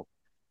professional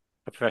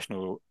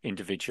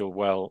individual?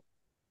 Well,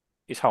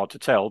 it's hard to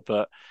tell,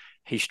 but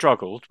he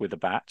struggled with the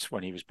bat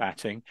when he was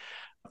batting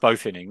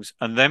both innings.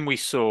 And then we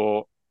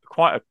saw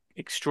quite an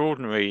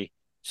extraordinary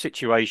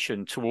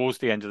situation towards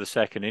the end of the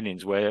second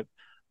innings where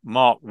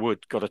Mark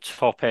Wood got a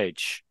top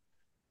edge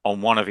on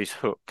one of his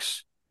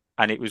hooks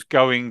and it was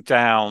going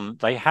down.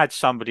 They had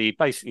somebody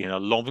basically in a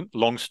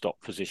long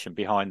stop position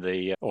behind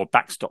or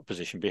backstop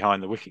position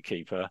behind the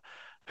wicketkeeper,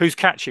 whose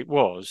catch it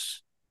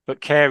was.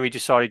 But Carey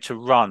decided to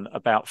run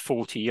about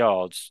 40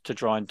 yards to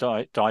try and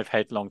dive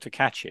headlong to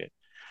catch it.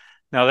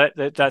 Now,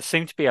 that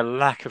seemed to be a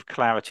lack of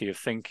clarity of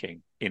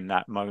thinking in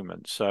that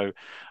moment. So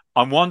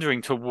I'm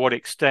wondering to what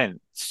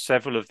extent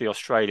several of the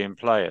Australian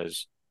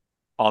players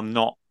are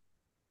not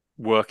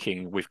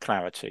working with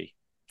clarity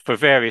for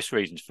various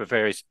reasons, for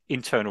various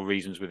internal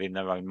reasons within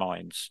their own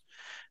minds.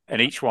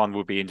 And each one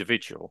will be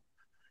individual.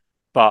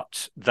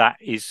 But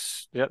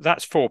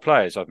that's four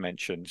players I've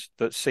mentioned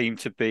that seem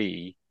to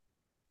be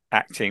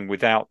acting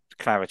without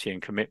clarity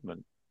and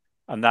commitment.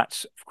 And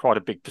that's quite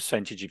a big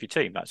percentage of your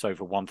team. That's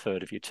over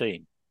 1/3 of your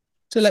team.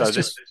 So let's So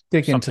just there's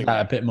dig into something that a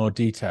wrong. bit more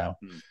detail.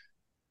 Mm.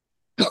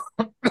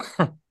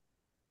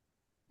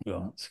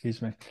 Oh,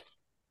 excuse me.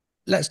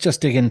 Let's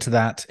just dig into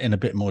that in a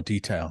bit more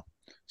detail.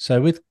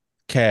 So with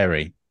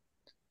Carey,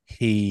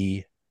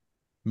 he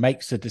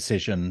makes a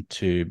decision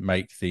to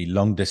make the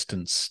long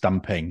distance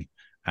stumping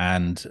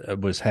and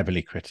was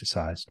heavily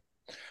criticised.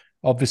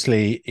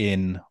 Obviously,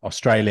 in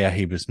Australia,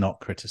 he was not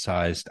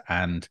criticised.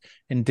 And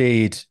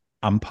indeed,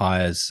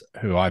 umpires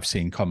who I've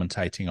seen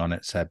commentating on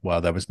it said,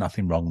 well, there was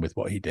nothing wrong with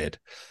what he did.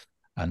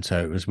 And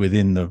so it was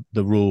within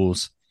the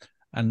rules.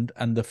 And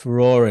the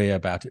furore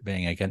about it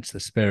being against the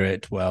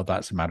spirit, well,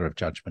 that's a matter of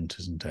judgment,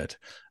 isn't it?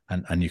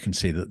 And you can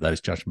see that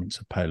those judgments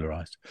are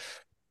polarized.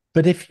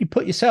 But if you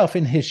put yourself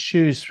in his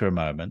shoes for a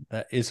moment,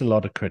 there is a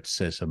lot of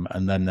criticism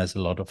and then there's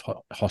a lot of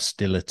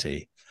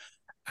hostility.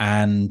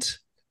 And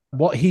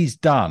what he's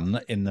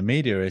done in the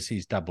media is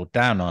he's doubled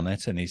down on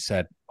it and he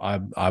said, I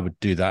would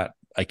do that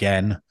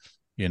again.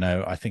 You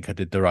know, I think I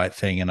did the right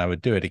thing and I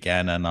would do it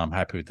again. And I'm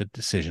happy with the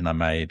decision I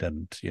made.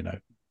 And, you know,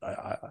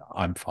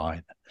 I'm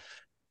fine.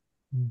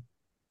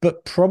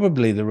 But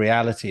probably the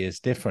reality is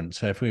different.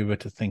 So if we were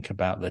to think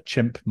about the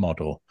chimp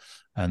model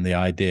and the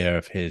idea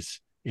of his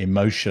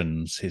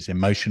emotions, his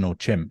emotional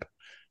chimp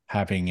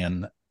having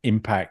an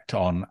impact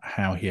on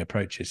how he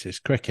approaches his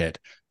cricket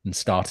and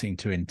starting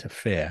to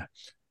interfere,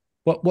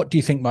 what do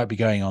you think might be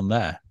going on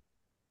there?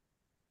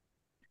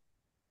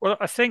 Well,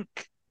 I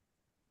think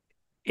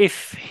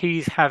if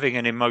he's having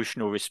an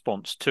emotional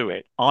response to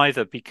it,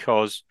 either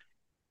because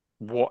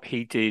what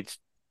he did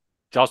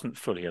doesn't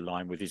fully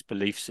align with his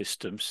belief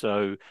system,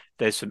 so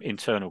there's some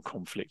internal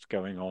conflict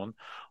going on,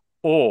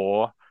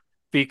 or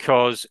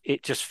because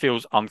it just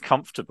feels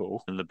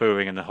uncomfortable and the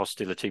booing and the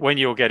hostility when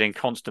you're getting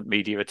constant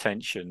media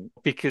attention,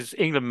 because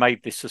England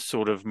made this a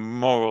sort of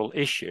moral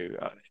issue.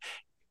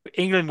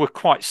 England were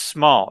quite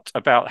smart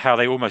about how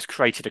they almost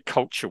created a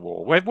culture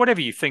war.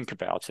 Whatever you think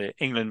about it,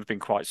 England have been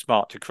quite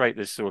smart to create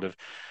this sort of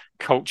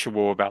culture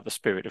war about the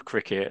spirit of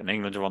cricket, and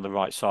England are on the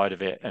right side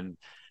of it, and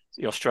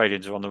the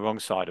Australians are on the wrong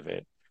side of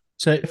it.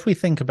 So if we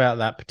think about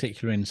that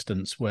particular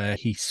instance where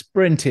he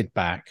sprinted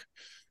back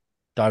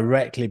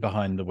directly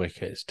behind the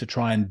wickets to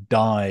try and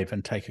dive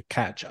and take a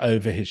catch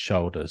over his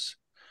shoulders,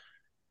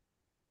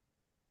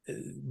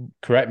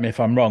 correct me if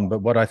I'm wrong,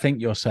 but what I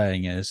think you're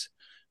saying is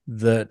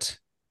that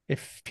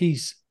if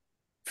he's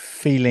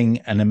feeling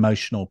an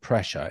emotional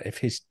pressure, if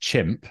his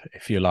chimp,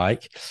 if you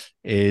like,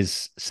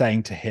 is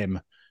saying to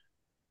him,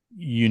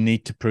 you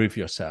need to prove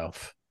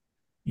yourself,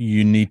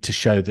 you need to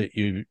show that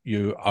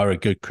you are a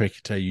good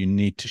cricketer, you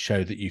need to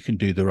show that you can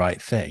do the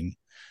right thing,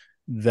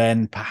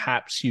 then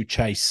perhaps you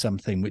chase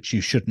something which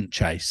you shouldn't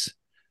chase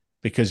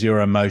because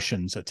your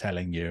emotions are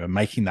telling you and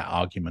making that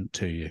argument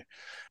to you.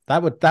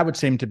 That would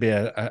seem to be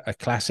a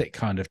classic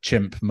kind of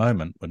chimp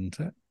moment, wouldn't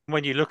it?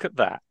 When you look at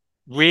that,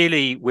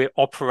 really we're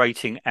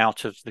operating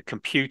out of the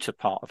computer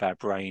part of our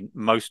brain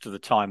most of the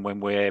time when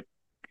we're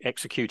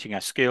executing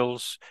our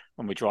skills,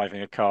 when we're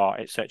driving a car,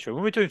 etc.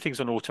 When we're doing things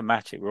on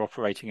automatic, we're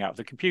operating out of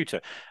the computer.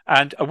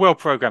 And a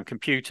well-programmed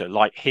computer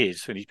like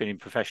his, when he's been in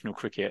professional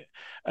cricket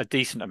a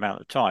decent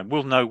amount of time,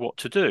 will know what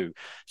to do.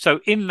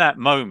 So in that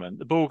moment,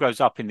 the ball goes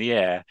up in the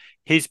air,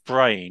 his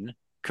brain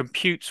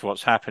computes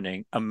what's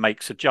happening and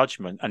makes a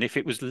judgment. And if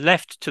it was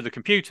left to the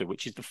computer,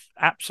 which is the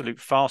absolute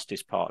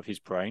fastest part of his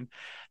brain,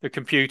 the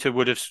computer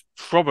would have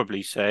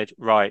probably said,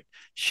 right,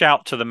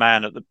 shout to the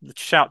man at the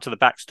shout to the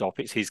backstop,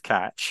 it's his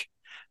catch,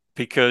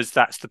 because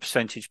that's the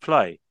percentage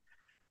play.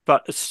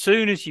 But as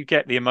soon as you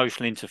get the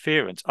emotional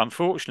interference,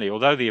 unfortunately,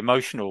 although the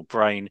emotional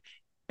brain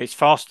is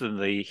faster than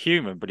the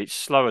human, but it's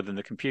slower than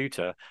the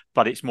computer,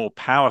 but it's more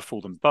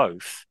powerful than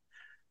both.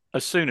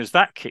 As soon as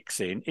that kicks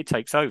in, it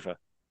takes over.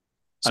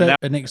 And So now,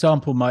 an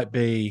example might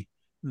be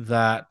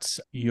that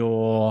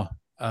you're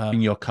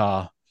in your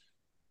car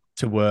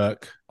to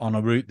work on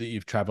a route that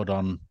you've traveled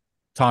on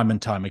time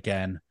and time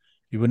again.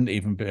 You wouldn't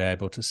even be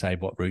able to say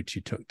what route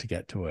you took to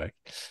get to work.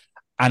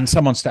 And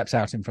someone steps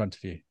out in front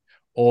of you,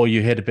 or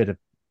you hit a bit of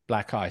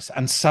black ice,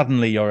 and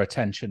suddenly your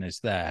attention is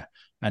there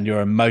and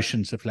your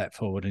emotions have leapt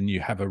forward and you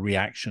have a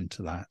reaction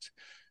to that.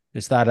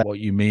 Is that what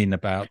you mean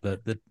about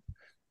the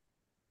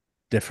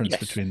difference yes,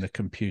 between the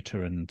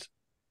computer and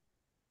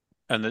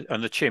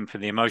and the chimp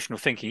and the emotional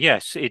thinking,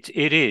 yes, it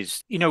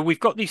is. You know, we've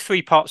got these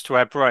three parts to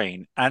our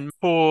brain, and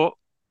for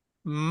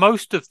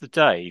most of the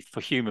day,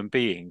 for human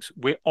beings,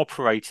 we're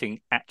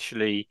operating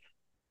actually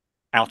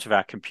out of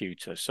our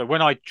computer. So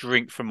when I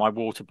drink from my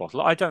water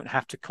bottle, I don't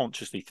have to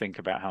consciously think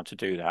about how to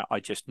do that. I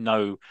just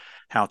know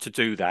how to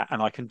do that,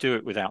 and I can do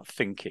it without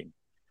thinking.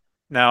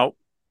 Now,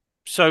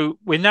 So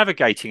we're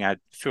navigating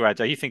through our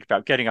day. You think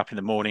about getting up in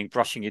the morning,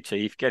 brushing your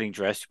teeth, getting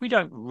dressed. We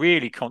don't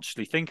really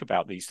consciously think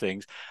about these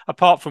things,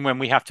 apart from when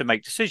we have to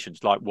make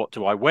decisions like, what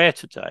do I wear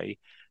today?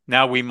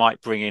 Now we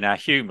might bring in our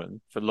human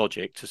for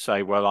logic to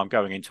say, well, I'm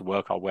going into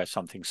work, I'll wear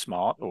something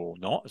smart or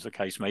not, as the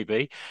case may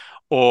be.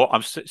 Or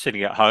I'm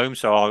sitting at home,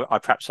 so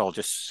perhaps I'll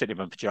just sit in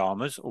my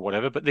pajamas or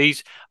whatever. But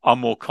these are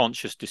more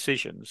conscious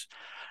decisions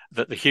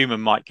that the human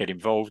might get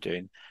involved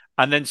in.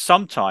 And then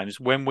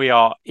sometimes when we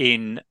are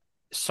in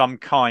some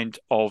kind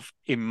of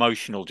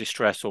emotional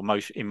distress or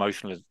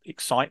emotional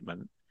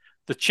excitement,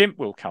 the chimp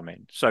will come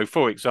in. So,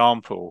 for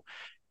example,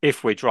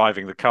 if we're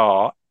driving the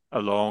car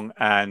along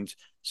and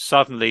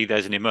suddenly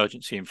there's an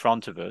emergency in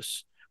front of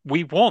us,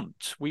 we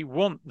want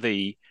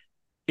the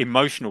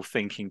emotional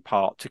thinking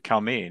part to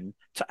come in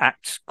to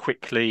act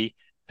quickly,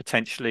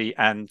 potentially,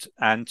 and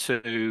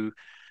to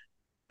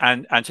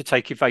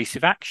take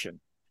evasive action.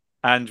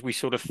 And we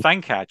sort of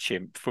thank our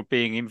chimp for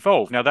being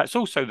involved. Now, that's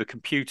also the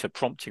computer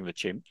prompting the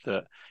chimp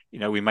that,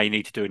 we may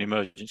need to do an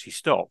emergency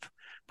stop,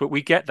 but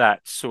we get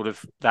that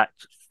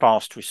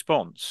fast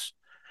response.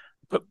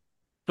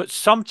 But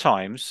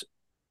sometimes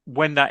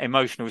when that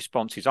emotional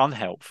response is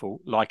unhelpful,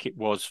 like it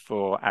was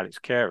for Alex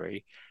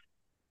Carey,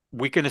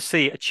 we're going to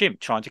see a chimp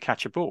trying to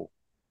catch a ball.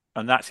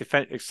 And that's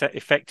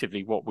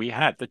effectively what we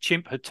had. The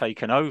chimp had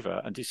taken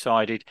over and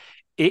decided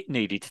it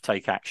needed to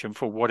take action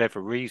for whatever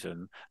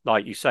reason,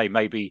 like you say,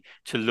 maybe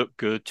to look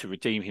good, to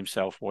redeem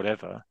himself,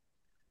 whatever.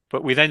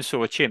 But we then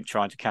saw a chimp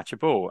trying to catch a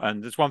ball.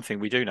 And there's one thing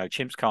we do know,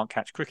 chimps can't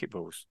catch cricket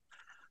balls.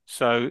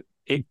 So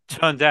it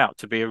turned out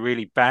to be a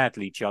really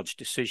badly judged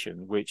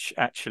decision, which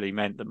actually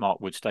meant that Mark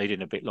Wood stayed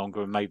in a bit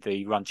longer and made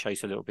the run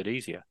chase a little bit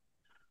easier.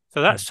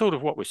 So Yeah. that's sort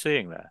of what we're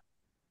seeing there.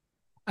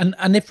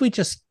 And if we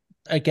just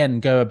again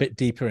go a bit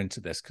deeper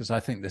into this, because I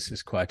think this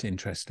is quite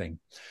interesting.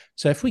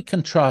 So if we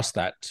contrast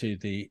that to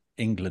the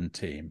England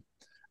team,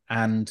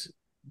 and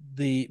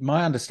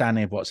my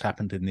understanding of what's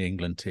happened in the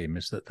England team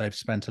is that they've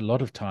spent a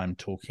lot of time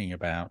talking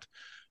about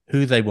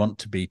who they want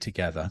to be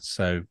together.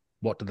 So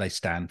what do they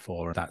stand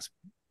for? That's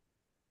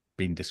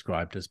been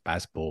described as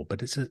BazBall,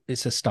 but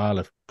it's a style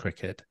of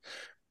cricket.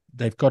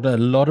 They've got a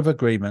lot of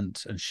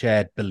agreement and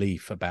shared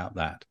belief about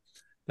that.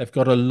 They've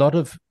got a lot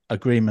of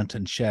agreement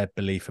and shared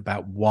belief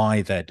about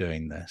why they're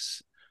doing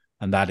this,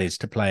 and that is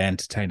to play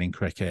entertaining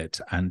cricket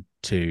and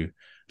to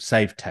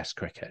save Test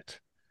cricket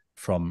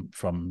from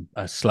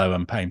a slow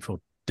and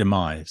painful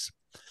demise.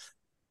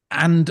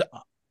 And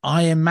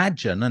I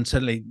imagine, and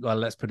certainly, well,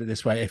 let's put it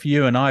this way, if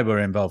you and I were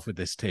involved with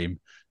this team,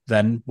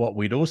 then what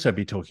we'd also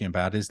be talking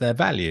about is their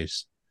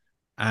values,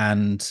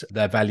 and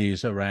their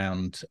values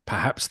around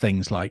perhaps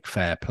things like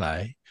fair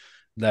play,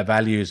 their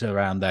values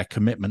around their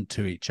commitment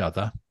to each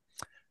other,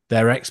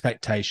 their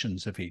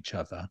expectations of each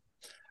other.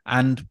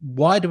 And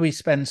why do we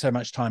spend so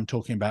much time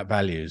talking about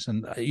values?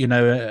 And,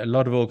 a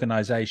lot of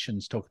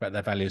organizations talk about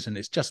their values and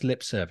it's just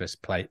lip service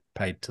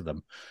paid to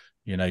them.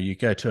 You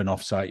go to an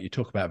offsite, you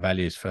talk about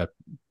values for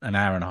an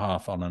hour and a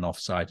half on an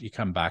offsite, you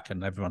come back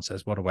and everyone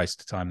says, what a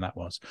waste of time that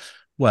was.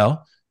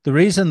 Well, the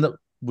reason that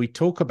we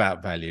talk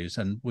about values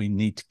and we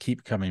need to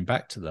keep coming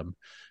back to them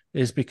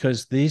is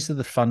because these are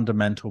the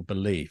fundamental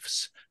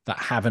beliefs that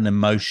have an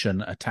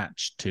emotion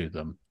attached to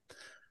them.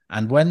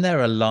 And when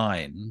they're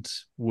aligned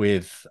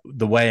with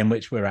the way in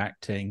which we're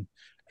acting,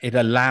 it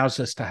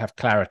allows us to have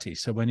clarity.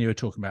 So when you were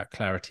talking about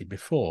clarity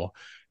before,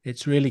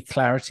 it's really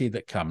clarity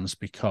that comes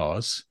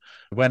because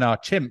when our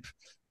chimp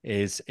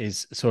is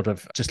sort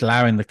of just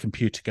allowing the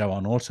computer to go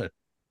on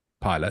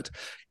autopilot,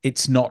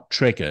 it's not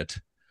triggered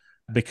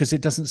because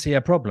it doesn't see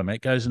a problem.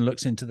 It goes and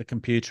looks into the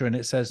computer and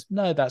it says,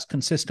 no, that's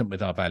consistent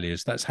with our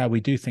values. That's how we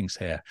do things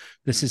here.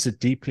 This is a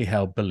deeply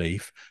held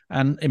belief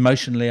and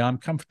emotionally I'm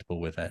comfortable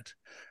with it.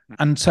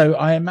 And so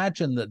I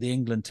imagine that the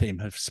England team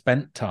have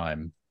spent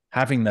time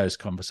having those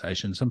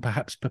conversations and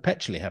perhaps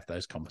perpetually have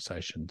those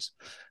conversations.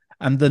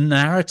 And the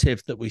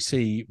narrative that we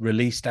see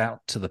released out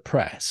to the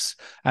press,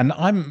 and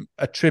I'm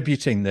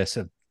attributing this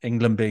of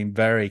England being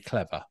very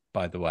clever,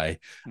 by the way,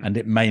 and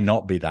it may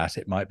not be that,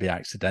 it might be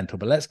accidental,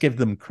 but let's give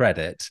them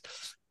credit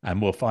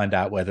and we'll find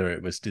out whether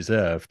it was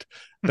deserved.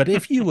 But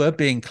if you were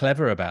being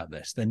clever about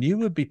this, then you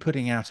would be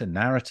putting out a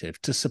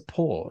narrative to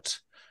support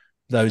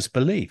those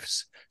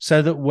beliefs so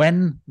that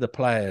when the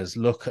players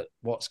look at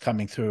what's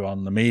coming through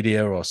on the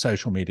media or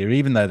social media,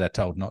 even though they're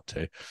told not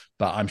to,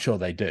 but I'm sure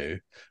they do,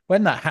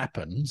 when that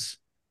happens,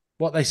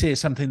 what they see is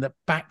something that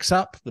backs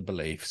up the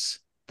beliefs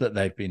that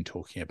they've been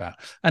talking about.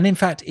 And in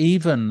fact,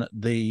 even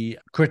the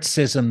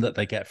criticism that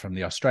they get from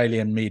the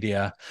Australian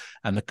media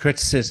and the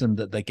criticism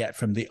that they get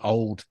from the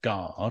old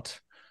guard,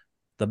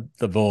 the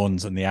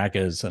Vaughans and the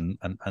Aggers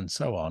and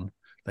so on,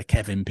 the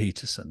Kevin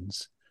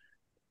Petersons,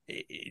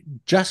 it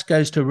just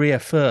goes to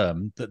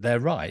reaffirm that they're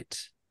right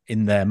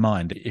in their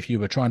mind. If you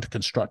were trying to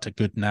construct a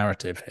good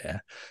narrative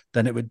here,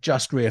 then it would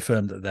just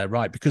reaffirm that they're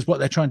right, because what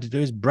they're trying to do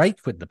is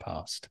break with the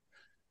past.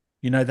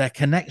 Their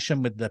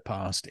connection with the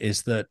past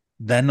is that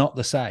they're not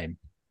the same.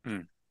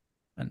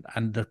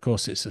 And of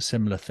course, it's a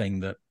similar thing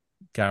that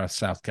Gareth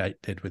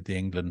Southgate did with the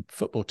England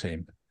football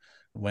team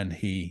when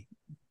he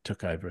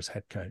took over as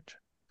head coach.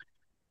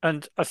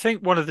 And I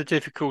think one of the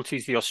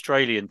difficulties the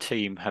Australian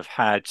team have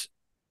had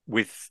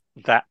with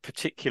that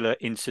particular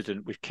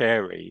incident with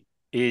Carey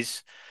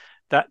is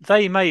that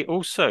they may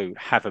also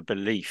have a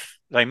belief,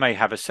 they may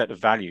have a set of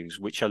values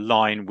which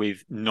align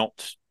with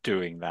not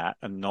doing that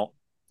and not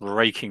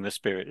breaking the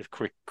spirit of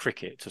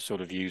cricket, to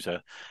sort of use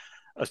a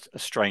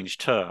strange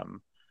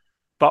term.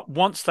 But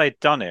once they'd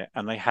done it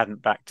and they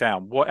hadn't backed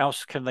down, what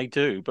else can they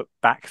do but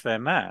back their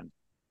man?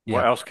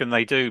 What Yeah, else can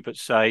they do but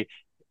say,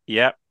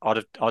 "Yeah,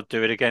 I'd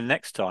do it again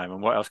next time"?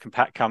 And what else can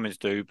Pat Cummins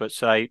do but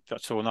say,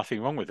 "That's all,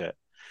 nothing wrong with it"?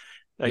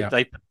 They yeah.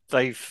 they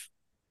they've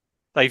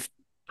they've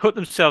put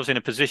themselves in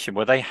a position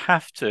where they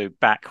have to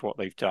back what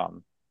they've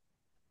done,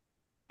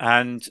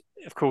 and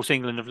of course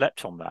England have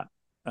leapt on that.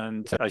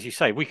 And as you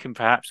say, we can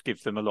perhaps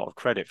give them a lot of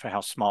credit for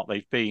how smart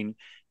they've been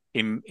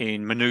in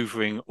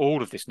manoeuvring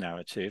all of this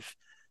narrative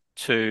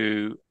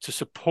to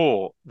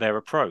support their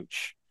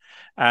approach.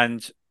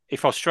 And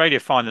if Australia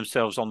find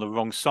themselves on the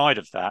wrong side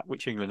of that,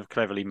 which England have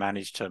cleverly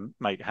managed to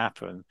make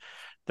happen,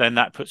 then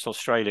that puts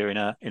Australia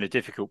in a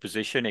difficult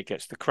position. It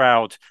gets the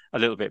crowd a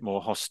little bit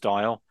more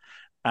hostile,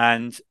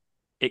 and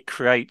it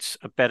creates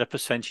a better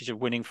percentage of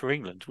winning for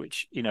England,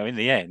 which, in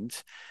the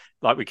end,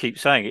 like we keep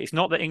saying, it's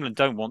not that England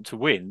don't want to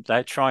win.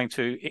 They're trying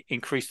to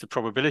increase the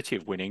probability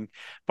of winning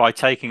by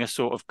taking a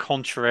sort of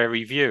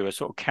contrary view, a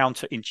sort of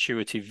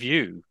counterintuitive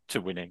view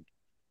to winning.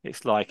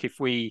 It's like if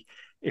we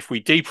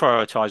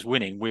deprioritize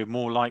winning, we're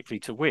more likely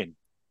to win.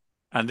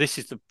 And this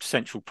is the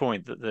central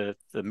point that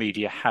the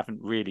media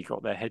haven't really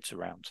got their heads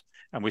around.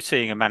 And we're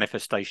seeing a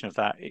manifestation of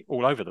that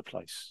all over the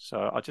place.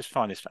 So I just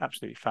find this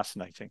absolutely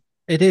fascinating.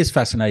 It is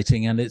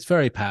fascinating and it's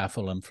very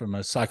powerful. And from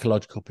a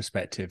psychological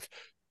perspective,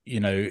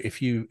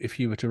 if you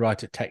were to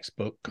write a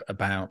textbook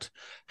about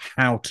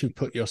how to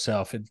put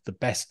yourself in the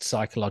best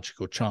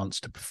psychological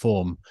chance to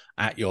perform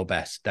at your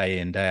best day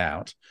in, day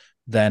out,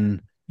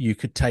 then you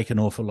could take an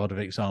awful lot of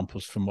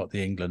examples from what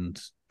the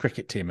England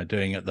cricket team are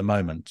doing at the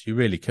moment. You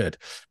really could.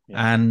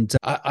 Yeah. And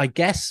I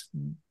guess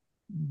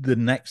the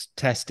next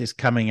test is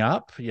coming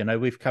up.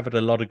 We've covered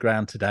a lot of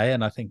ground today,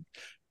 and I think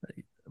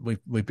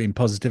we've been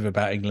positive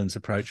about England's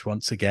approach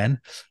once again.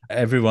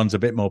 Everyone's a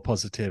bit more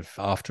positive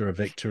after a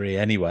victory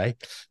anyway.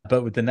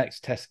 But with the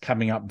next test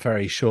coming up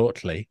very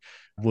shortly,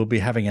 we'll be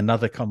having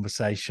another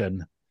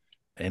conversation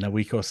in a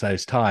week or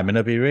so's time. And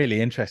it'll be really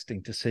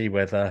interesting to see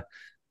whether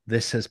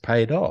this has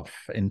paid off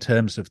in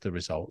terms of the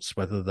results,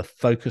 whether the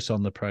focus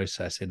on the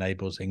process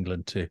enables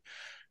England to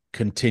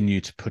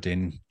continue to put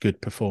in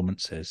good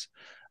performances.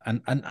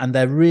 And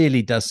there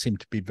really does seem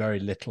to be very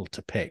little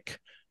to pick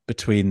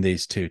between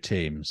these two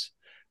teams.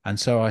 And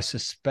so I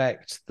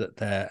suspect that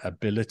their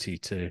ability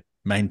to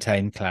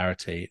maintain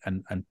clarity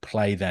and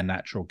play their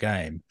natural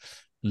game,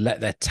 let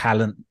their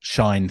talent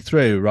shine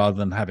through rather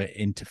than have it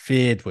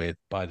interfered with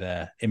by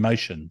their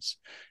emotions,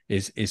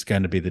 is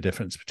going to be the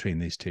difference between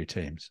these two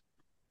teams.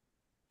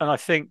 And I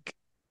think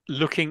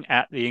looking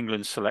at the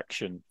England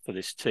selection for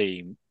this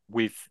team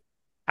with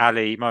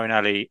Moeen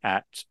Ali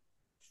at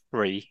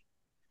 3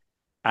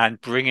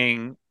 and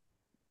bringing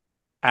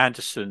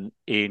Anderson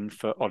in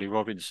for Ollie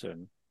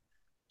Robinson,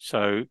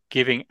 so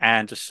giving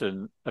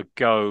Anderson a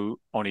go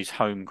on his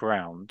home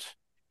ground,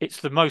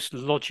 it's the most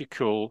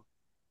logical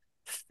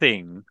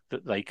thing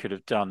that they could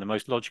have done, the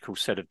most logical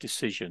set of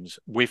decisions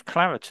with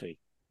clarity.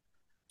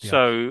 Yeah.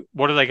 So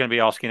what are they going to be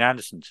asking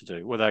Anderson to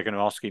do? Well, they're going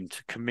to ask him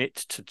to commit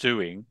to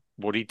doing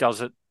what he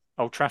does at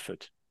Old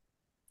Trafford.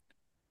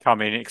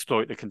 Come in,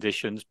 exploit the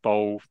conditions,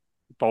 bowl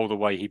the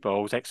way he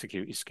bowls,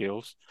 execute his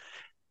skills.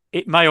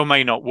 It may or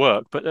may not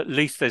work, but at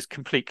least there's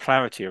complete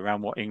clarity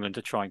around what England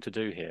are trying to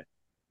do here.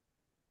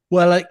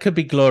 Well, it could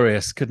be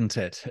glorious, couldn't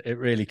it? It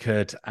really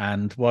could.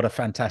 And what a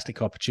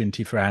fantastic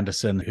opportunity for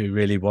Anderson, who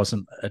really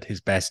wasn't at his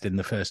best in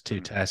the first two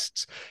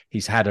tests.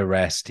 He's had a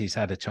rest. He's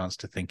had a chance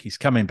to think. He's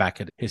coming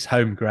back at his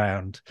home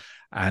ground.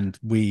 And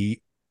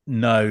we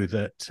know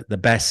that the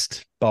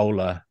best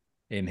bowler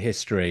in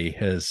history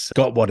has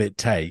got what it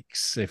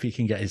takes. If he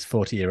can get his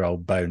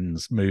 40-year-old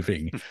bones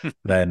moving,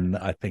 then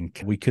I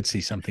think we could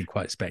see something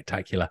quite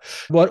spectacular.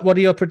 What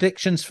are your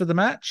predictions for the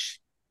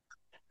match?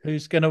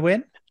 Who's going to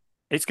win?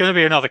 It's going to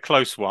be another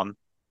close one.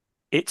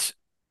 The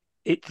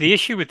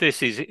issue with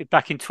this is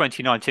back in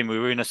 2019, we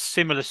were in a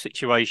similar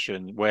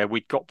situation where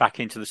we'd got back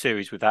into the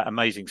series with that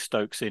amazing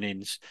Stokes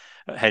innings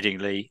at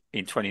Headingley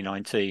in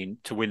 2019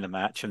 to win the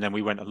match. And then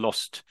we went and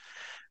lost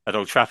at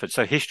Old Trafford.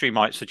 So history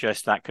might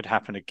suggest that could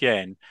happen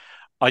again.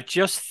 I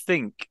just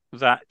think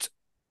that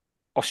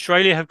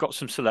Australia have got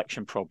some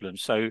selection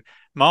problems. So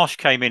Marsh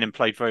came in and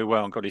played very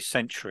well and got his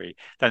century.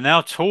 They're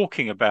now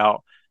talking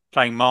about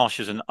playing Marsh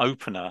as an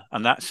opener,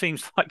 and that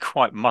seems like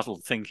quite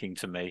muddled thinking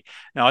to me.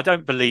 Now, I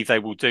don't believe they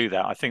will do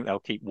that. I think they'll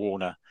keep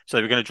Warner. So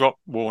they were going to drop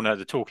Warner.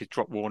 The talk is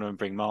drop Warner and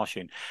bring Marsh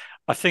in.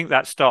 I think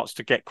that starts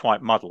to get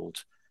quite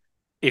muddled.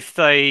 If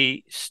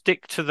they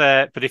stick to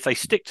their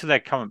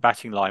current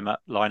batting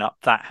lineup,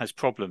 that has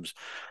problems.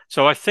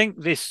 So I think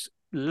this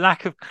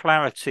lack of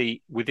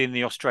clarity within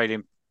the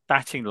Australian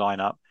batting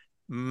lineup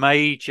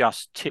may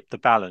just tip the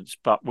balance,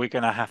 but we're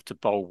going to have to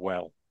bowl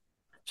well.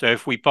 So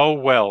if we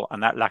bowl well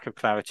and that lack of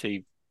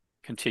clarity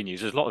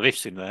continues, there's a lot of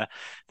ifs in there,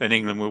 then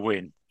England will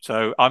win.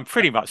 So I'm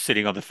pretty much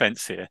sitting on the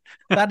fence here.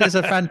 That is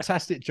a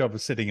fantastic job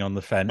of sitting on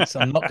the fence.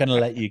 I'm not going to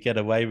let you get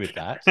away with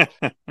that.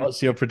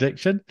 What's your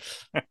prediction?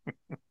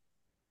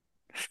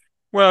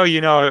 Well,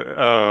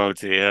 oh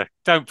dear,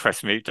 don't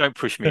press me, don't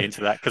push me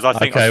into that because I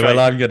think Okay, well,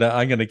 Australia.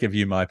 I'm gonna give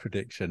you my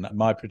prediction.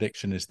 My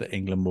prediction is that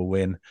England will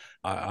win.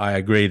 I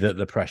agree that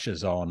the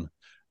pressure's on,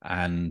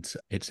 and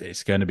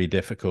it's going to be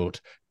difficult,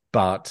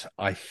 but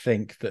I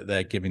think that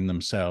they're giving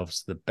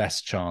themselves the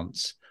best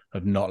chance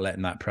of not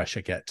letting that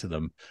pressure get to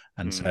them,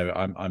 and so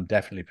I'm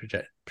definitely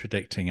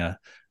predicting a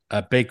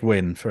big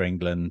win for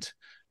England.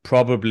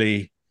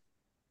 Probably,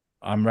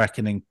 I'm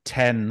reckoning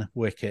 10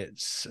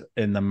 wickets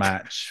in the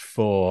match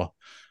for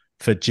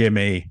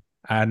Jimmy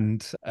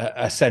and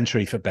a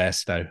century for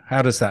Bairstow.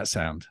 How does that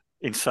sound?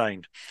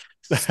 Insane.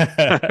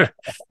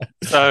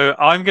 So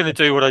I'm going to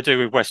do what I do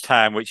with West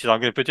Ham, which is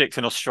I'm going to predict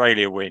an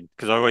Australia win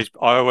because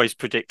I always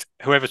predict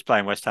whoever's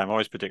playing West Ham. I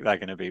always predict they're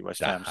going to beat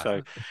West Ham.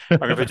 So I'm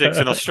going to predict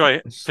an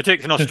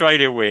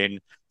Australia win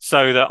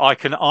so that I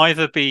can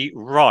either be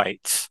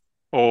right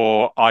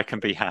or I can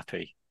be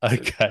happy.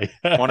 Okay.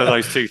 One of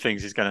those two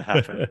things is going to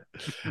happen.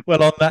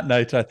 Well, on that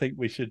note, I think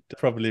we should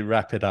probably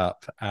wrap it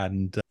up.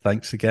 And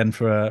thanks again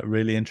for a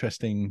really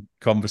interesting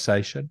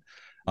conversation.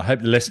 I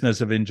hope the listeners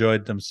have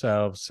enjoyed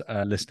themselves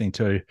listening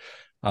to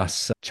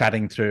us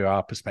chatting through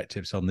our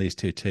perspectives on these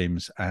two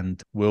teams.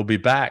 And we'll be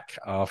back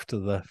after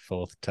the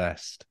fourth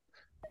test.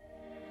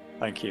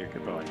 Thank you.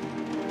 Goodbye.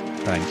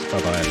 Thanks.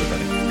 Bye-bye,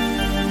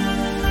 everybody.